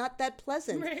voices were not that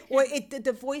pleasant. Right. Or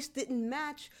the voice didn't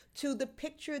match to the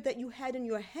picture that you had in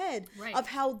your head of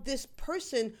how this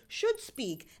person should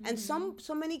speak. Mm-hmm. And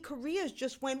so many careers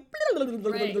just went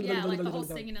right. Yeah, like the whole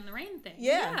Singing in the Rain thing.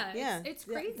 It's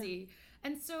crazy.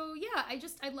 And so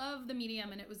I love the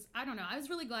medium, and it was, I don't know, I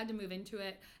was really glad to move into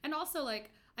it. And also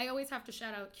like I always have to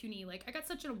shout out CUNY. Like I got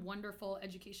such a wonderful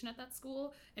education at that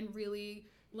school, and really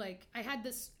like I had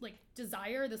this like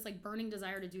desire, this like burning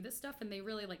desire to do this stuff, and they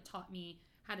really like taught me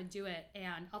how to do it.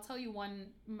 And I'll tell you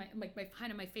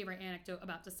my favorite anecdote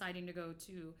about deciding to go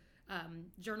to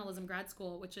journalism grad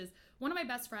school, which is one of my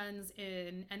best friends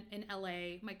in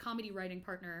LA, my comedy writing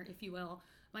partner, if you will,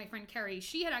 my friend Carrie.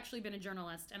 She had actually been a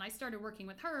journalist, and I started working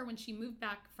with her when she moved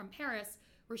back from Paris,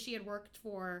 where she had worked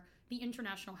for the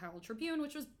International Herald Tribune,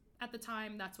 which was at the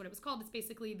time, that's what it was called. It's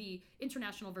basically the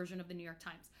international version of the New York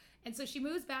Times. And so she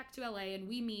moves back to LA, and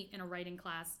we meet in a writing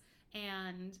class,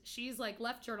 and she's like,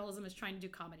 left journalism, is trying to do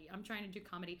comedy. I'm trying to do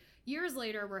comedy. Years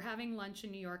later, we're having lunch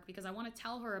in New York because I want to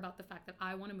tell her about the fact that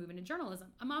I want to move into journalism.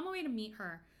 I'm on my way to meet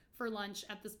her for lunch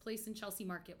at this place in Chelsea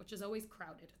Market, which is always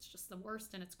crowded. It's just the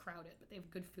worst and it's crowded, but they have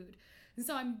good food. And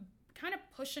so I'm kind of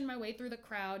pushing my way through the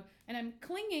crowd and I'm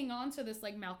clinging onto this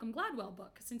like Malcolm Gladwell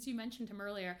book, since you mentioned him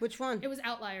earlier. Which one? It was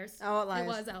Outliers. Oh, Outliers. It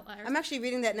was Outliers. I'm actually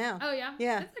reading that now. Oh, yeah?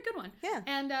 Yeah. It's a good one. Yeah.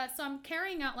 And so I'm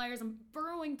carrying Outliers. I'm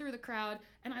burrowing through the crowd.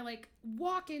 And I, like,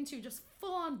 walk into just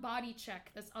full-on body check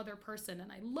this other person.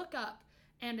 And I look up,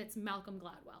 and it's Malcolm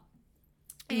Gladwell.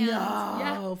 And,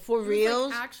 No, for it was,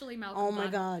 reals? like, actually Malcolm Oh, my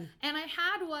Gladwell. God. And I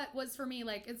had what was, for me,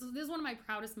 like, this is one of my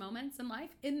proudest moments in life,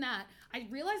 in that I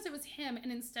realized it was him.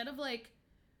 And instead of, like,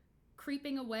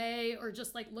 creeping away or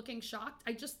just, like, looking shocked,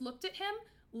 I just looked at him,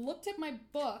 looked at my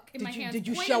book in my hands. Did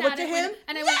you pointed show it at to him?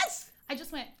 And I Yes! I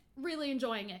just went, really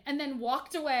enjoying it, and then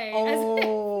walked away Oh. as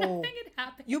if nothing had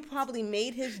happened. You probably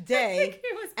made his I day, think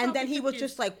he was and then probably he was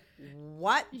confused. just like,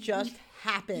 what just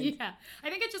happened? Yeah, I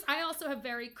think it just, I also have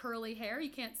very curly hair.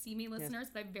 You can't see me, listeners,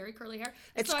 but I have very curly hair.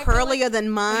 And It's so I felt curlier like, than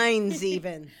mine's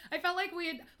even. I felt like we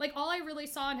had, like, all I really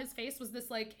saw in his face was this,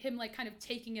 like, him, like, kind of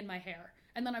taking in my hair.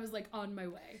 And then I was, like, on my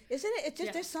way. Isn't it? It's just,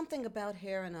 Yeah. there's something about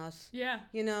hair in us. Yeah.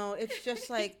 You know, it's just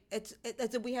like,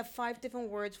 we have 5 different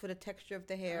words for the texture of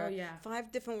the hair. Oh, yeah.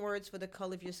 5 different words for the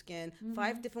color of your skin.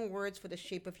 5 different words for the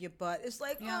shape of your butt. It's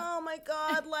like, Yeah. oh my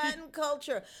God, Latin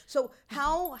culture. So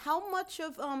how much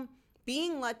of,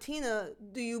 being Latina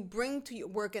do you bring to your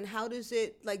work, and how does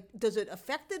it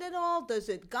affect it at all? Does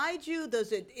it guide you?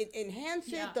 Does it enhance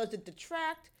it? Yeah. Does it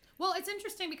detract? Well, it's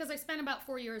interesting because I spent about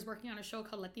 4 years working on a show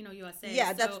called Latino USA.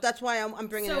 Yeah, so, that's why I'm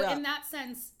bringing it So up. in that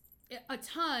sense, a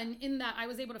ton, in that I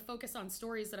was able to focus on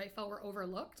stories that I felt were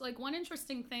overlooked. Like, one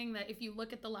interesting thing that if you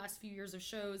look at the last few years of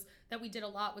shows that we did a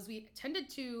lot was we tended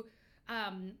to,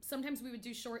 sometimes we would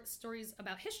do short stories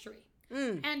about history.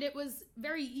 And it was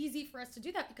very easy for us to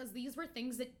do that because these were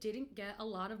things that didn't get a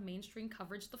lot of mainstream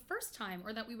coverage the first time,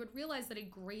 or that we would realize that a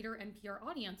greater NPR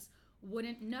audience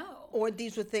wouldn't know. Or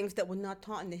these were things that were not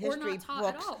taught in the history not taught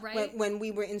at books all, right? when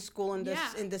we were in school in the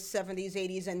Yeah. in the 70s,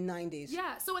 80s, and 90s.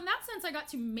 Yeah, so in that sense, I got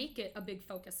to make it a big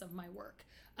focus of my work.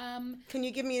 Can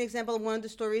you give me an example of one of the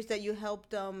stories that you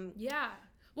helped? Yeah.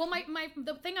 Well,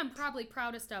 the thing I'm probably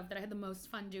proudest of that I had the most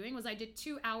fun doing was I did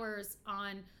 2 hours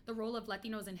on the role of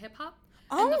Latinos in hip hop.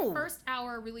 And Oh. the first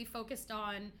hour really focused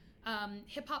on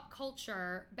hip hop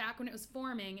culture back when it was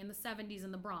forming in the 70s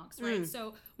in the Bronx, right?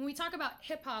 So when we talk about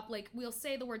hip hop, like, we'll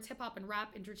say the words hip hop and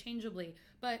rap interchangeably,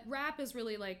 but rap is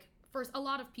really like, for a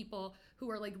lot of people who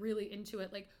are like really into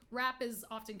it, like, rap is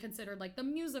often considered like the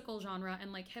musical genre,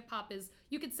 and like hip hop is,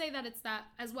 you could say that it's that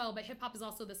as well, but hip hop is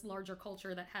also this larger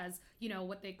culture that has, you know,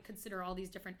 what they consider all these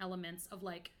different elements of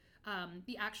like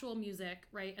the actual music,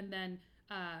 right? And then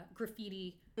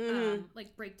graffiti,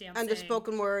 like breakdancing, And the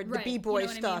spoken word, the b-boy you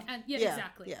know what stuff. I mean? And, yeah,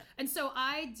 exactly. Yeah. And so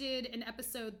I did an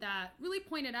episode that really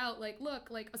pointed out, like, look,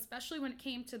 like, especially when it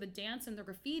came to the dance and the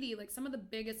graffiti, like, some of the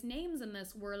biggest names in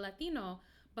this were Latino,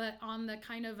 but on the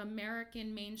kind of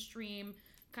American mainstream,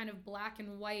 kind of black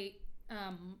and white,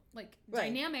 like,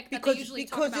 dynamic that they usually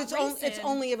talk about it's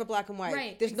only ever black and white.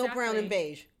 Right, There's no brown and exactly.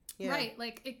 beige. Yeah. Right,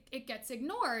 like it gets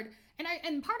ignored,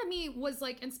 and part of me was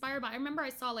like inspired by. I remember I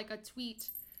saw like a tweet.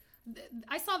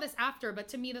 I saw this after, but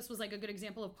to me this was like a good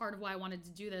example of part of why I wanted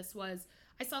to do this. Was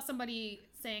I saw somebody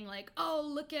saying like, "Oh,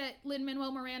 look at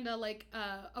Lin-Manuel Miranda like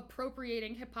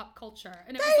appropriating hip hop culture,"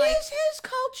 and it That was like, is his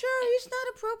culture. He's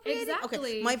not appropriating.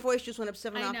 Exactly. Okay, my voice just went up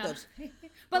 7 I know. octaves.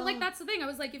 But like that's the thing. I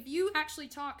was like, if you actually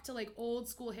talk to like old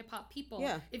school hip hop people,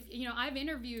 Yeah. if you know, I've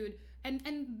interviewed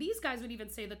and these guys would even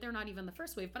say that they're not even the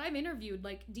first wave, but I've interviewed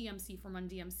like DMC from Run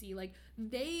DMC. Like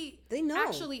they know.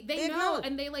 actually They know acknowledge.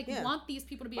 and they like Yeah. want these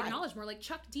people to be Right. acknowledged more. Like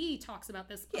Chuck D talks about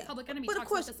this. Yeah. Public Enemy But talks of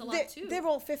course, about this a lot too. they're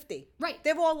all 50. Right.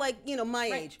 They're all like,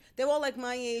 my Right. age. They're all like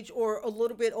my age or a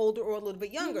little bit older or a little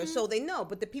bit younger. Mm-hmm. So they know.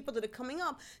 But the people that are coming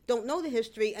up don't know the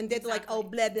history, and they're like, Exactly. oh,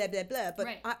 blah, blah, blah, blah. But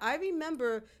Right. I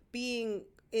remember being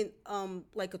in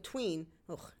like a tween.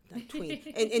 Ugh, not tween.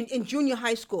 in junior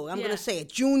high school. I'm Yeah. going to say it.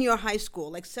 Junior high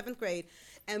school, like 7th grade.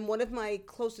 And one of my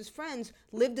closest friends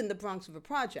lived in the Bronx River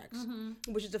Projects,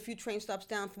 Mm-hmm. which is a few train stops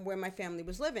down from where my family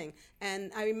was living.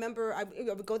 And I remember I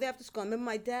would go there after school. I remember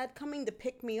my dad coming to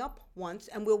pick me up once,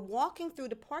 and we're walking through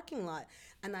the parking lot.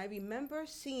 And I remember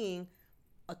seeing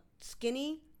a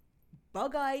skinny,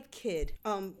 bug-eyed kid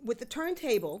with a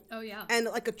turntable. Oh, yeah. And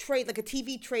like a tray, like a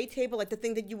TV tray table, like the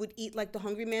thing that you would eat like the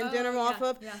Hungry Man Oh, dinner yeah, off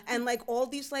of. yeah. And like all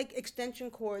these like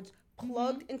extension cords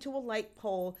plugged Mm-hmm. into a light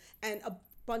pole, and a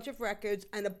bunch of records,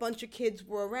 and a bunch of kids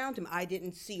were around him. I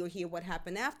didn't see or hear what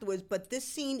happened afterwards, but this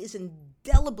scene is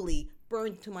indelibly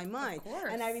burned to my mind. course.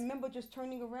 And I remember just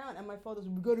turning around, and my father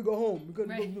said, "We gotta go home. We gotta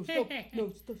Right. go. Stop.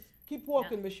 No, stop. Keep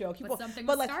walking, Yeah. Michelle. Keep But walking." something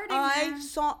But was like starting I there.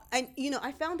 saw, and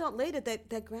I found out later that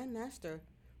Grandmaster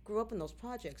grew up in those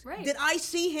projects. Right. Did I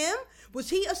see him? Was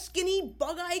he a skinny,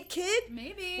 bug-eyed kid?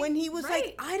 Maybe. When he was Right.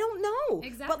 like, I don't know.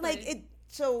 Exactly. But like it.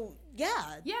 So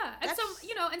yeah. Yeah, and that's-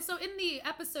 so and so in the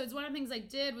episodes, one of the things I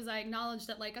did was I acknowledged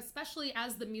that, like, especially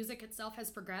as the music itself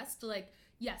has progressed, like,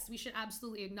 yes, we should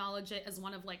absolutely acknowledge it as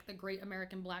one of, like, the great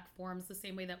American Black forms, the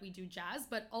same way that we do jazz,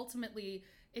 but ultimately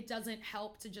it doesn't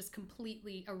help to just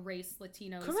completely erase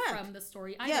Latinos Correct. from the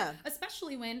story either, Yeah.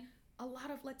 especially when a lot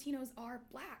of Latinos are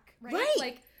Black, right? Right.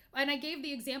 Like, and I gave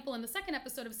the example in the second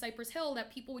episode of Cypress Hill that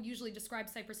people would usually describe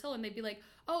Cypress Hill and they'd be like,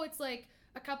 oh, it's like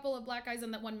a couple of Black guys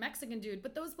and that one Mexican dude,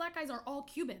 but those Black guys are all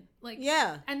Cuban. Like,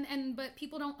 Yeah. and but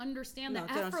people don't understand No, that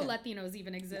they don't Afro understand. Latinos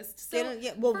even exist. So They don't,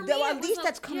 yeah, well, for me, at it was least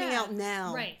that's coming yeah, out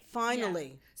now. right? Finally.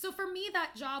 Yeah. So for me,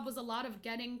 that job was a lot of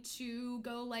getting to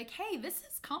go like, hey, this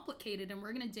is complicated, and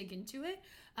we're gonna dig into it.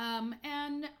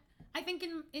 And I think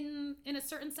in a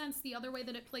certain sense, the other way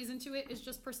that it plays into it is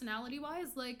just personality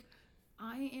wise, like.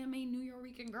 I am a New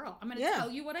Yorican girl. I'm going to tell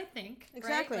you what I think.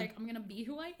 Exactly. Right? Like, I'm going to be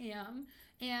who I am.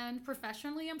 And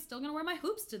professionally, I'm still going to wear my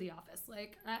hoops to the office.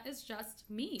 Like, that is just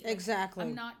me. Like, Exactly.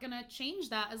 I'm not going to change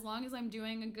that as long as I'm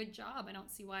doing a good job. I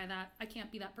don't see why I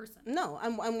can't be that person. No,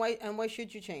 and why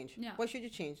should you change? Yeah. Why should you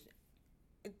change?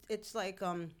 It's like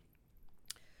I'm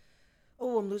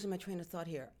losing my train of thought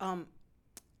here.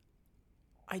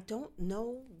 I don't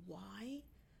know why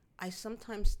I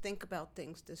sometimes think about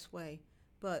things this way,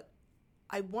 but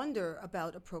I wonder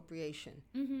about appropriation.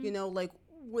 Mm-hmm. You know, like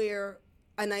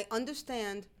and I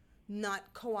understand not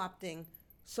co-opting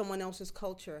someone else's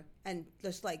culture and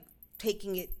just like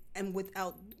taking it and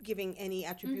without giving any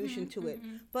attribution to it.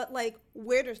 But like,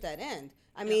 where does that end?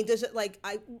 I mean, does it like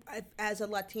I as a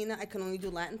Latina, I can only do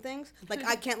Latin things. Like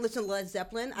I can't listen to Led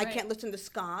Zeppelin. I Right. can't listen to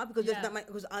ska because Yeah. it's not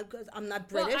because I'm not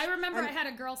British. Well, I remember I'm- I had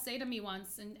a girl say to me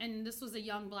once, and this was a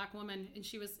young Black woman, and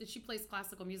she plays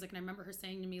classical music, and I remember her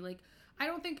saying to me, like, I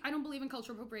don't believe in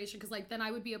cultural appropriation because, like, then I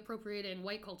would be appropriating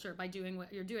white culture by doing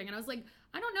what you're doing. And I was like,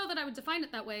 I don't know that I would define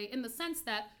it that way, in the sense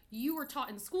that you were taught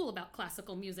in school about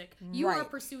classical music. You are Right.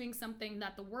 pursuing something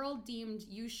that the world deemed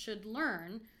you should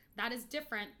learn. That is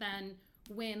different than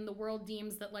when the world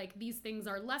deems that, like, these things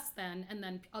are less than, and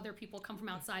then other people come from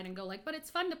outside and go like, but it's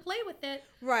fun to play with it.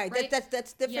 Right.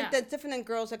 That's different. Yeah. That's different than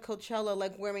girls at Coachella,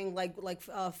 like wearing like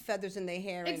feathers in their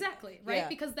hair. And, Exactly, right? yeah.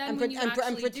 Because then And when pre- you and pre-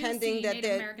 and actually pretending do see that Native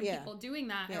they're- American yeah. people doing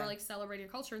that Yeah. or like celebrating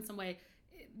your culture in some way,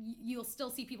 you'll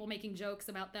still see people making jokes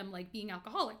about them like being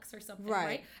alcoholics or something, Right.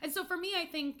 right? And so for me, I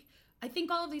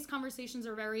think all of these conversations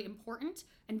are very important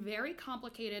and very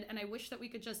complicated, and I wish that we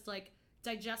could just like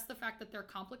digest the fact that they're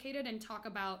complicated and talk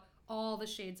about all the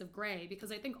shades of gray,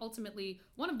 because I think ultimately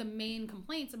one of the main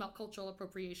complaints about cultural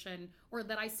appropriation, or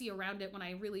that I see around it when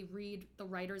I really read the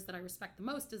writers that I respect the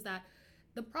most, is that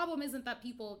the problem isn't that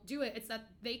people do it, it's that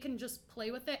they can just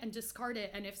play with it and discard it,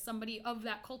 and if somebody of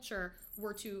that culture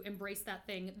were to embrace that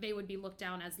thing, they would be looked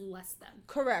down as less than.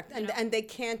 Correct. You know? And they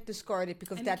can't discard it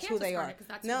because And that's they who can't they discard are. it 'cause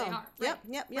that's no. who they are. Yep.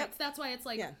 Right. Yep. Right. So that's why it's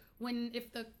like Yeah.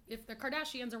 if the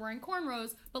Kardashians are wearing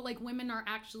cornrows, but like women are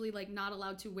actually like not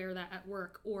allowed to wear that at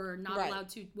work or not Right. allowed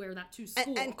to wear that to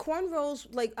school. And cornrows,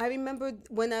 like I remember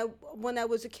when I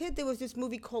was a kid, there was this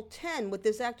movie called 10 with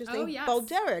this actress Oh, named yes. Bo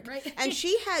Derek, Right. and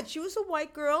she was a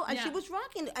white girl and she Yeah. Mm-hmm. was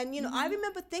rocking, and you know I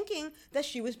remember thinking that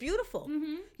she was beautiful,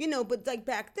 you know, but like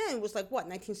back then it was like what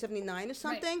 1979 or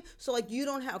something, so like you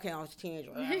don't have I was a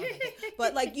teenager,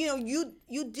 but like you know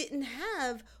you didn't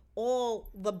have all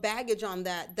the baggage on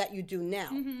that you do now,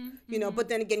 you know. But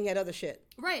then again, you had other shit,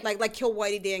 Mm-hmm. Right. Like kill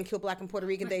Whitey Day and kill Black and Puerto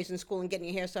Rican days in school and getting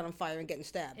your hair set on fire and getting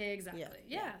stabbed. Exactly.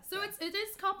 Yeah. Yeah. So it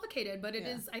is complicated, but it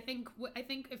Yeah. is. I think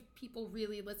if people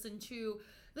really listen to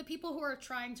the people who are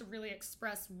trying to really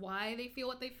express why they feel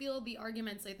what they feel, the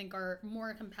arguments I think are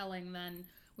more compelling than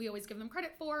we always give them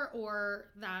credit for, or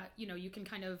that you can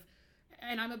kind of.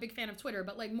 And I'm a big fan of Twitter,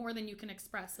 but like more than you can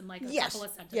express in like a couple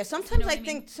of sentences. Yeah, You sometimes know what I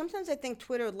mean? think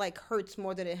Twitter like hurts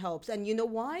more than it helps. And you know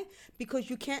why? Because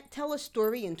you can't tell a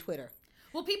story in Twitter.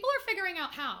 Well, people are figuring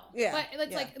out how. Yeah, But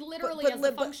it's yeah. like literally But- as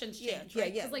but- the functions yeah, change, yeah,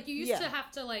 right? yeah, Because like you used yeah. to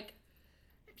have to like,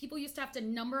 people used to have to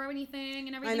number anything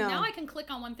and everything. know. Now I can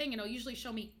click on one thing and it'll usually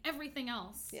show me everything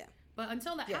else. Yeah. But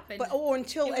until that Yeah. happened, But or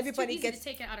until it was everybody too easy gets to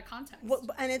take it out of context.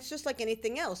 and it's just like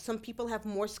anything else. Some people have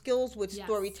more skills with Yes.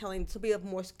 storytelling. Some people have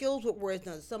more skills with words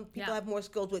than others. Some people Yeah. have more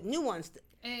skills with nuance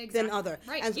exactly. than other.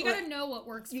 Right. And You so- got to know what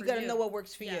works for you. You got to know what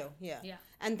works for Yeah. you. Yeah. Yeah.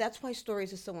 And that's why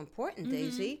stories are so important,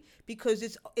 Daisy, because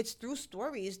it's through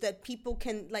stories that people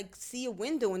can like see a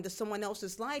window into someone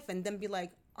else's life and then be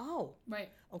like, "Oh, Right.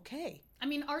 okay." I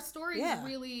mean, our stories Yeah.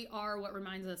 really are what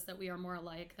reminds us that we are more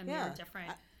alike than we Yeah. are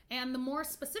different. And the more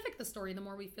specific the story, the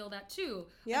more we feel that too.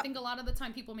 Yep. I think a lot of the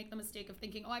time people make the mistake of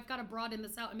thinking, oh, I've got to broaden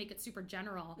this out and make it super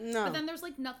general. No. But then there's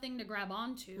like nothing to grab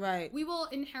onto. Right. We will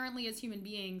inherently as human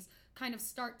beings kind of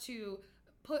start to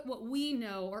put what we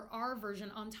know or our version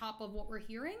on top of what we're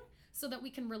hearing so that we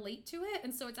can relate to it.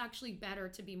 And so it's actually better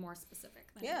to be more specific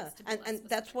than it is to be less and specific.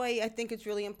 that's why I think it's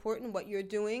really important what you're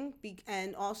doing,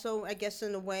 and also I guess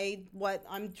in a way what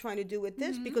I'm trying to do with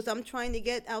this, because I'm trying to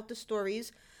get out the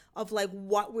stories of like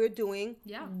what we're doing,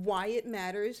 why it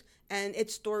matters, and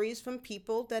it's stories from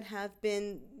people that have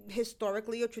been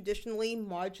historically or traditionally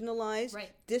marginalized,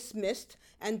 dismissed,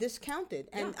 and discounted,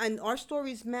 and our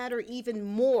stories matter even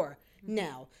more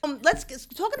now. Let's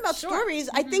talking about stories.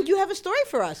 I think you have a story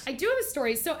for us. I do have a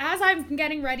story. So as I'm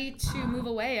getting ready to move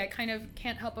away, I kind of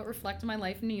can't help but reflect on my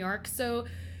life in New York. So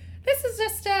this is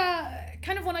just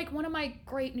kind of one of my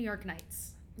great New York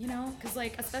nights, you know, because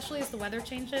like especially as the weather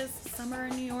changes, summer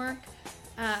in New York,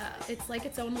 it's like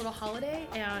its own little holiday,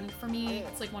 and for me,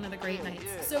 it's like one of the great nights.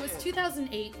 So it was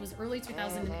 2008, it was early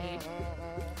 2008,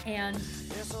 and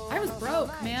I was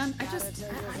broke, man.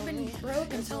 I've been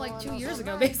broke until like 2 years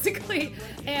ago, basically,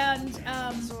 and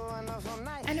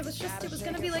it was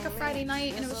gonna be like a Friday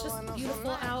night, and it was just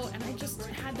beautiful out, and I just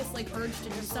had this like urge to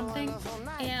do something,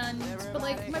 but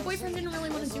like my boyfriend didn't really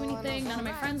want to do anything, none of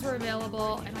my friends were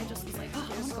available, and I just was like, oh,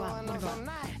 I wanna go out.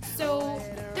 So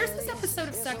there's this episode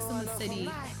of Sex and the City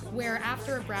where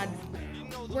after a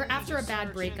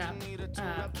bad breakup,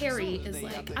 Carrie is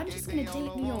like, I'm just gonna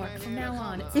date New York from now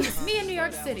on. It's just me in New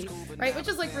York City, right? Which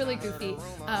is like really goofy,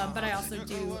 but I also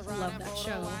do love that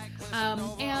show.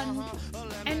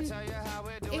 And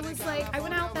it was like I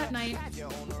went out that night,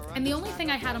 and the only thing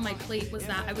I had on my plate was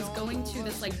that I was going to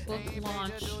this like book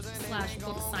launch /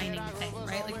 book signing thing,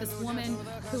 right? Like this woman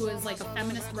who is like a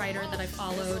feminist writer that I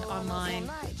followed online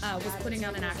was putting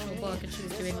out an actual book, and she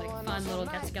was doing like a fun little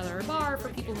get together at a bar for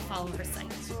people who follow her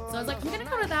site. So I was like, I'm gonna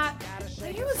go to that.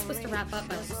 I knew it was supposed to wrap up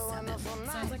by like 7.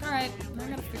 So I was like, all right, I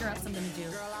gotta figure out something to do.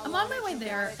 I'm on my way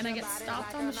there, and I get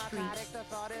stopped on the street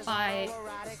by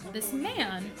this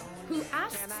man who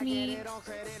asks me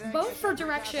both for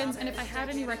directions and if I had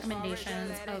any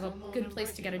recommendations of a good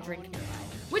place to get a drink nearby,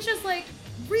 which is like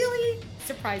really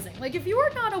surprising. Like, if you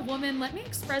are not a woman, let me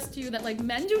express to you that like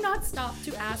men do not stop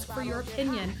to ask for your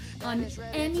opinion on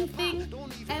anything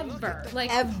ever.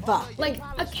 Like Ever. Like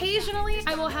occasionally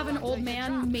I will have an old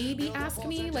man maybe ask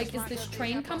me like, is this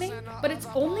train coming? But it's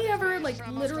only ever like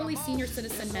literally senior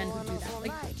citizen men who do that.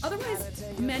 Like otherwise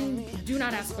men do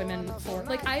not ask women for,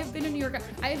 like, I have been in New York,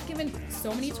 I have given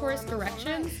so many tourist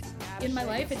directions in my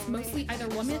life. It's mostly either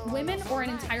women or an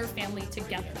entire family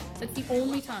together. That's the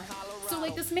only time. So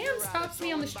like this man stops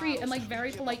me on the street and like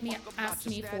very politely asks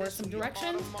me for some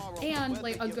directions and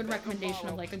like a good recommendation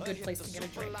of like a good place to get a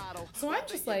drink. So I'm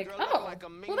just like, oh,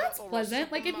 well that's pleasant.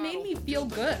 Like it made me feel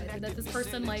good that this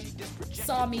person like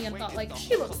saw me and thought like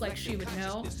she looks like she would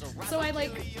know. So I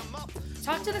like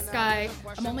talk to this guy.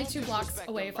 I'm only 2 blocks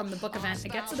away from the book event. I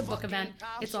get to the book event.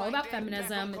 It's all about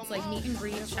feminism. It's like meet and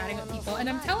greet, chatting with people. And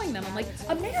I'm telling them, I'm like,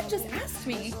 a man just asked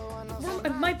me for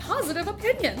my positive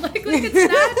opinion. Like it's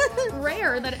that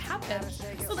rare that it happens.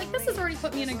 So like this has already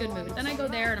put me in a good mood. Then I go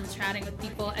there and I'm chatting with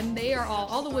people, and they are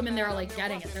all the women there are like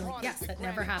getting it. They're like, yes, that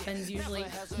never happens. Usually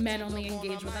men only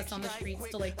engage with us on the streets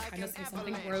to like kind of see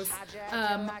something gross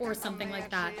or something like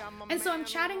that. And so I'm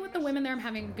chatting with the women there. I'm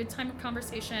having a good time of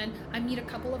conversation. I meet a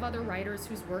couple of other writers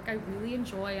whose work I really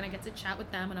enjoy, and I get to chat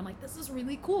with them, and I'm like, this is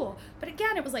really cool. But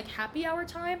again, it was like happy hour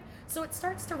time, so it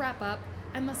starts to wrap up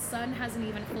and the sun hasn't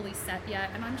even fully set yet,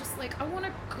 and I'm just like, I want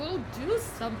to go do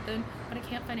something, but I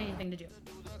can't find anything to do.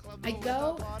 I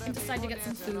go and decide to get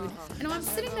some food, and I'm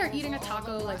sitting there eating a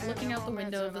taco, like looking out the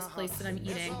window of this place that I'm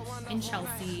eating in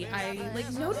Chelsea. I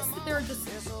like notice that there are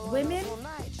just women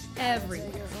everywhere,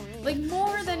 like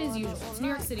more than is usual. It's New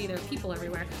York City, there are people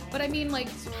everywhere, but I mean like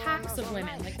packs of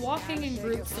women, like walking in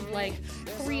groups of like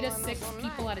 3 to 6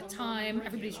 people at a time.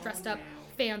 Everybody's dressed up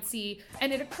fancy,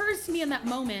 and it occurs to me in that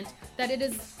moment that it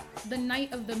is the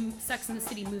night of the Sex and the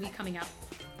City movie coming out.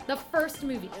 The first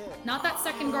movie, not that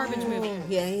second garbage movie,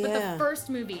 but the first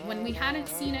movie, when we hadn't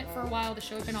seen it for a while. The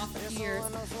show had been off for a few years,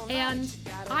 and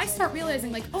I start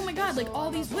realizing like, oh my god, like all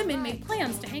these women made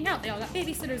plans to hang out. They all got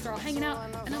babysitters, they're all hanging out,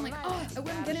 and I'm like, oh, I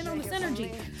wouldn't get in on this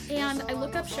energy. And I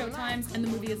look up showtimes, and the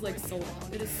movie is like sold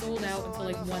out. It is sold out until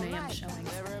like 1 a.m. showing.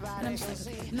 And I'm just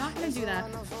like, okay, I'm not gonna do that.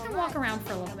 I'm gonna walk around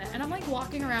for a little bit, and I'm like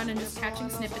walking around and just catching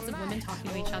snippets of women talking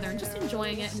to each other and just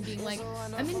enjoying it and being like,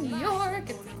 I'm in New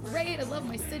York, it's great, I love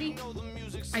my city.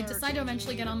 I decided to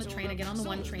eventually get on the train. I get on the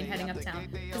 1 train heading uptown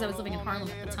because I was living in Harlem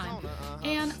at the time.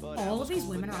 And all of these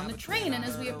women are on the train. And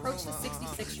as we approach the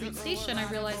 66th Street station, I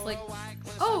realized, like,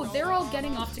 oh, they're all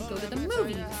getting off to go to the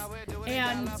movies.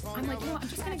 And I'm like, I'm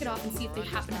just going to get off and see if they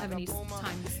happen to have any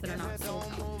times that are not sold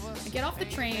out. I get off the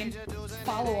train,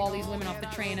 follow all these women off the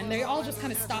train, and they all just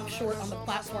kind of stop short on the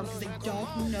platform because they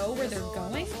don't know where they're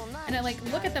going. And I, like,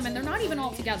 look at them, and they're not even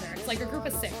all together. It's like a group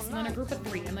of 6, and then a group of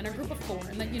 3, and then a group of 4,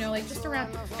 and then, like, just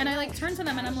around. And I, like, turn to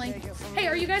them, and I'm like, hey,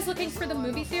 are you guys looking for the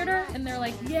movie theater? And they're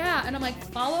like, yeah. And I'm like,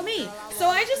 follow me. So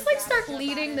I just, like, start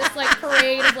leading this, like,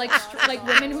 parade of, like,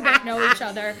 women who don't know each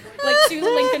other, like, to the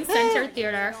Lincoln Center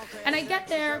Theater. And I get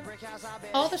there,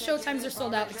 all the show times are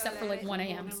sold out except for, like, 1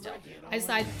 a.m. still. I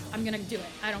decide I'm gonna do it.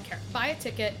 I don't care. Buy a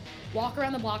ticket, walk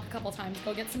around the block a couple times,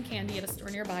 go get some candy at a store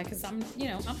nearby because I'm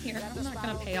here. I'm not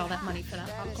gonna pay all that money for that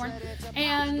popcorn.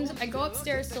 And I go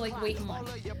upstairs to, like, wait in line.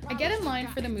 I get in line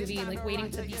for the movie, like, waiting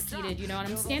to be seated, and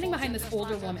I'm standing behind this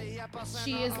older woman.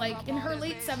 She is, like, in her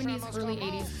late 70s, early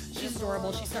 80s. She's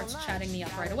adorable. She starts chatting me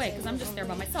up right away because I'm just there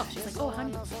by myself. She's like, oh,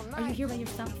 honey, are you here by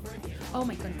yourself? Oh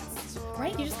my goodness.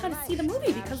 Right? You just kind of see the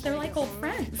movie because they're like old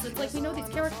friends. It's like we know these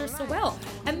characters so well.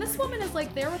 And this woman is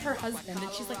like there with her husband,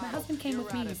 and she's like, my husband came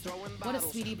with me. What a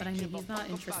sweetie, but I mean, he's not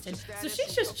interested. So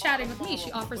she's just chatting with me.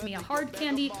 She offers me a hard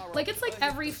candy. Like, it's like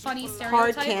every funny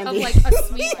stereotype of like a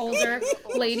sweet older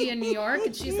lady in New York.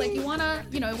 And she's like, you wanna,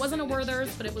 it wasn't a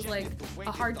Werther's, but it was like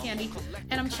a hard candy.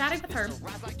 And I'm chatting with her.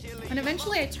 And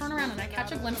eventually I turn around and I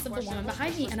catch a glimpse of the woman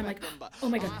behind me, and I'm like, oh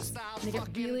my goodness. And I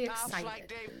get really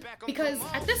excited. Because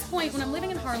at this point, when I'm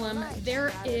living in Harlem,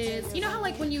 there is, you know how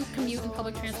like when you commute in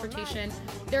public transportation,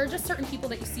 there are just certain people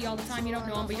that you see all the time, you don't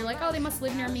know them, but you're like, oh, they must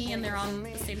live near me and they're on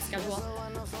the same schedule.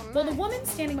 Well, the woman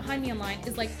standing behind me in line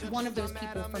is like one of those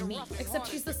people for me, except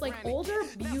she's this like older,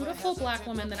 beautiful black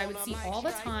woman that I would see all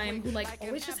the time, who like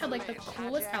always just had like the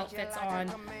coolest outfits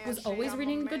on, was always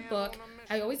reading a good book.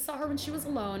 I always saw her when she was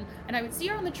alone, and I would see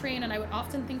her on the train, and I would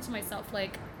often think to myself,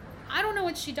 like, I don't know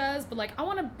what she does, but like I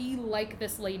want to be like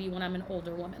this lady when I'm an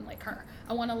older woman like her.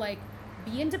 I want to like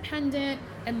be independent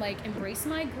and like embrace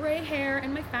my gray hair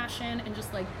and my fashion and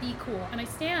just like be cool. And I'm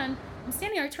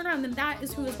standing there, I turn around, and that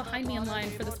is who is behind me in line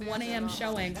for this 1 a.m.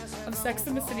 showing of Sex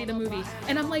and the City, the movie.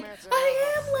 And I'm like,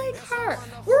 I am like her.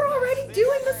 We're already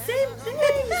doing the same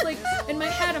things. Like in my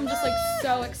head, I'm just like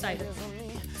so excited.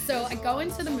 So I go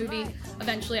into the movie.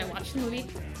 Eventually, I watch the movie.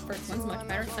 First one's much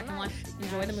better. Second one,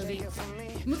 enjoy the movie.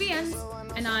 The movie ends,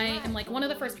 and I am like one of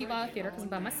the first people out of the theater because I'm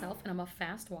by myself, and I'm a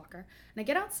fast walker. And I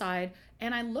get outside,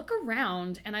 and I look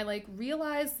around, and I like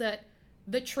realize that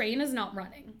the train is not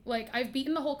running. Like, I've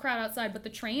beaten the whole crowd outside, but the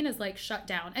train is like shut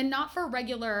down, and not for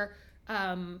regular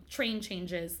train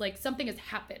changes. Like, something has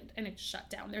happened and it's shut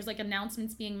down. There's like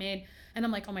announcements being made, and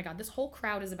I'm like, oh my god, this whole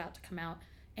crowd is about to come out,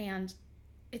 and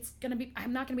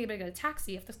I'm not gonna be able to get a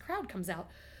taxi if this crowd comes out.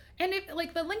 And if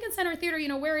like the Lincoln Center Theater,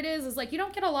 where it is like you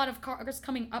don't get a lot of cars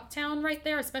coming uptown right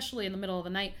there, especially in the middle of the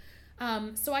night.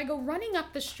 So I go running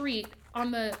up the street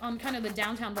on kind of the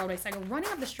downtown roadway. So I go running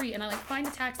up the street, and I like find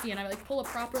a taxi, and I like pull a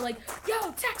proper like,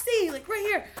 yo, taxi, like right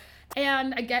here.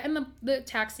 And I get in the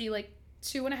taxi like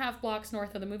 2.5 blocks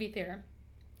north of the movie theater.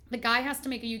 The guy has to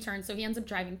make a U-turn, so he ends up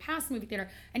driving past the movie theater,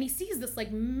 and he sees this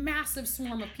like massive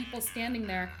swarm of people standing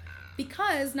there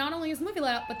because not only is the movie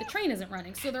let up, but the train isn't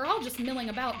running. So they're all just milling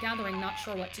about, gathering, not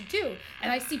sure what to do.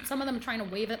 And I see some of them trying to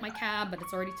wave at my cab, but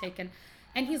it's already taken.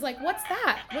 And he's like, what's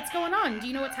that? What's going on? Do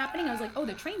you know what's happening? I was like, oh,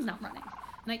 the train's not running.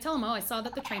 And I tell him, oh, I saw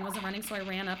that the train wasn't running, so I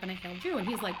ran up and I hailed you. And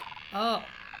he's like, oh,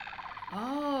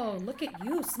 look at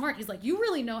you, smart. He's like, you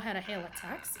really know how to hail a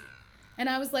taxi. And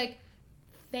I was like,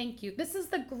 thank you. This is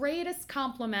the greatest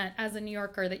compliment as a New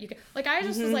Yorker that you can. Like, I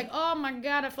just was like, oh my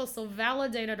God, I feel so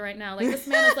validated right now. Like, this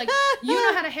man is like, you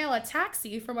know how to hail a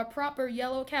taxi from a proper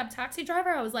yellow cab taxi driver?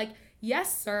 I was like,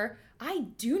 yes, sir. I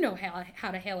do know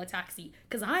how to hail a taxi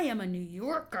because I am a New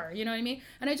Yorker. You know what I mean?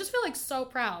 And I just feel like so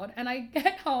proud. And I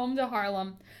get home to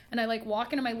Harlem, and I like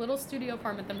walk into my little studio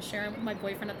apartment that I'm sharing with my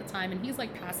boyfriend at the time, and he's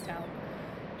like passed out.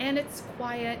 And it's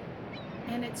quiet,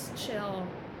 and it's chill.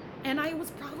 And I was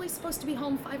probably supposed to be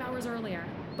home 5 hours earlier,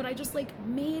 but I just like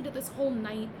made this whole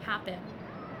night happen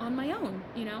on my own,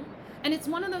 And it's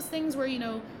one of those things where,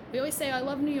 we always say, I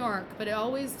love New York, but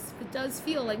it does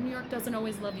feel like New York doesn't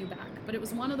always love you back. But it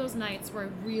was one of those nights where I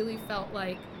really felt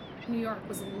like New York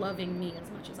was loving me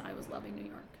as much as I was loving New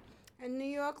York. And New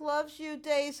York loves you,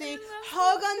 Daisy.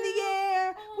 Hug on the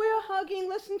air. We're hugging.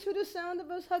 Listen to the sound of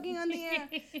us hugging on the air.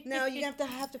 Now you have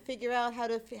to figure out how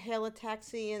to hail a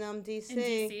taxi in DC. In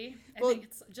DC, I Well, think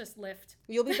it's just Lyft.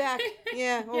 You'll be back.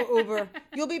 Yeah, or Uber.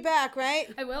 You'll be back, right?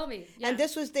 I will be. Yeah. And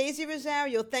this was Daisy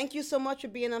Rosario. Thank you so much for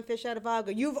being on Fish Out of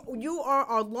Agua. You are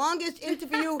our longest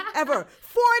interview ever.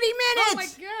 40 Oh my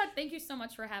minutes. God! Thank you so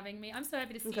much for having me. I'm so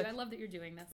happy to see you. I love that you're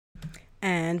doing this.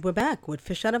 And we're back with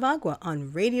Fish Out of Agua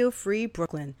on Radio Free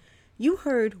Brooklyn. You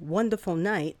heard Wonderful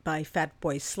Night by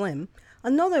Fatboy Slim,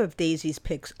 another of Daisy's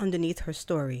picks underneath her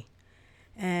story.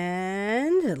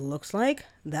 And it looks like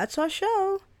that's our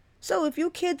show. So if you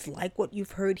kids like what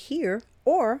you've heard here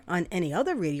or on any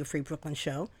other Radio Free Brooklyn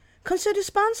show, consider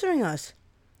sponsoring us.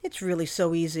 It's really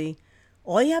so easy.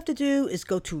 All you have to do is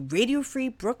go to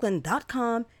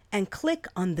radiofreebrooklyn.com and click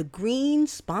on the green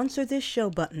Sponsor This Show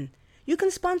button. You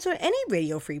can sponsor any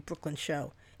Radio Free Brooklyn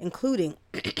show, including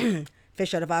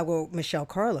Fish Out of Agua with Michelle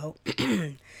Carlo,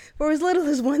 for as little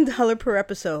as $1 per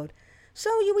episode. So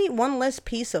you eat one less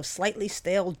piece of slightly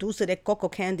stale dulce de coco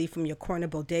candy from your corner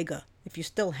bodega, if you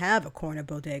still have a corner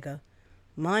bodega.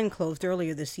 Mine closed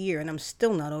earlier this year, and I'm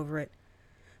still not over it.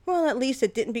 Well, at least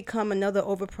it didn't become another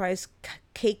overpriced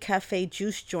cake cafe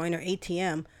juice joint or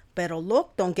ATM. But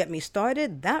look, don't get me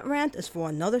started. That rant is for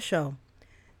another show.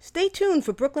 Stay tuned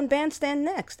for Brooklyn Bandstand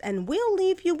next, and we'll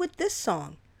leave you with this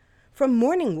song. From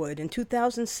Morningwood in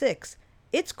 2006.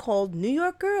 It's called New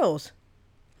York Girls.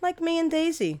 Like me and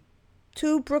Daisy.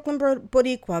 Two Brooklyn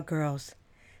Boricua girls.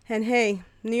 And hey,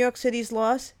 New York City's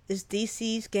loss is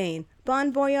DC's gain.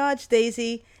 Bon voyage,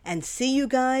 Daisy, and see you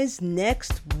guys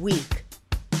next week.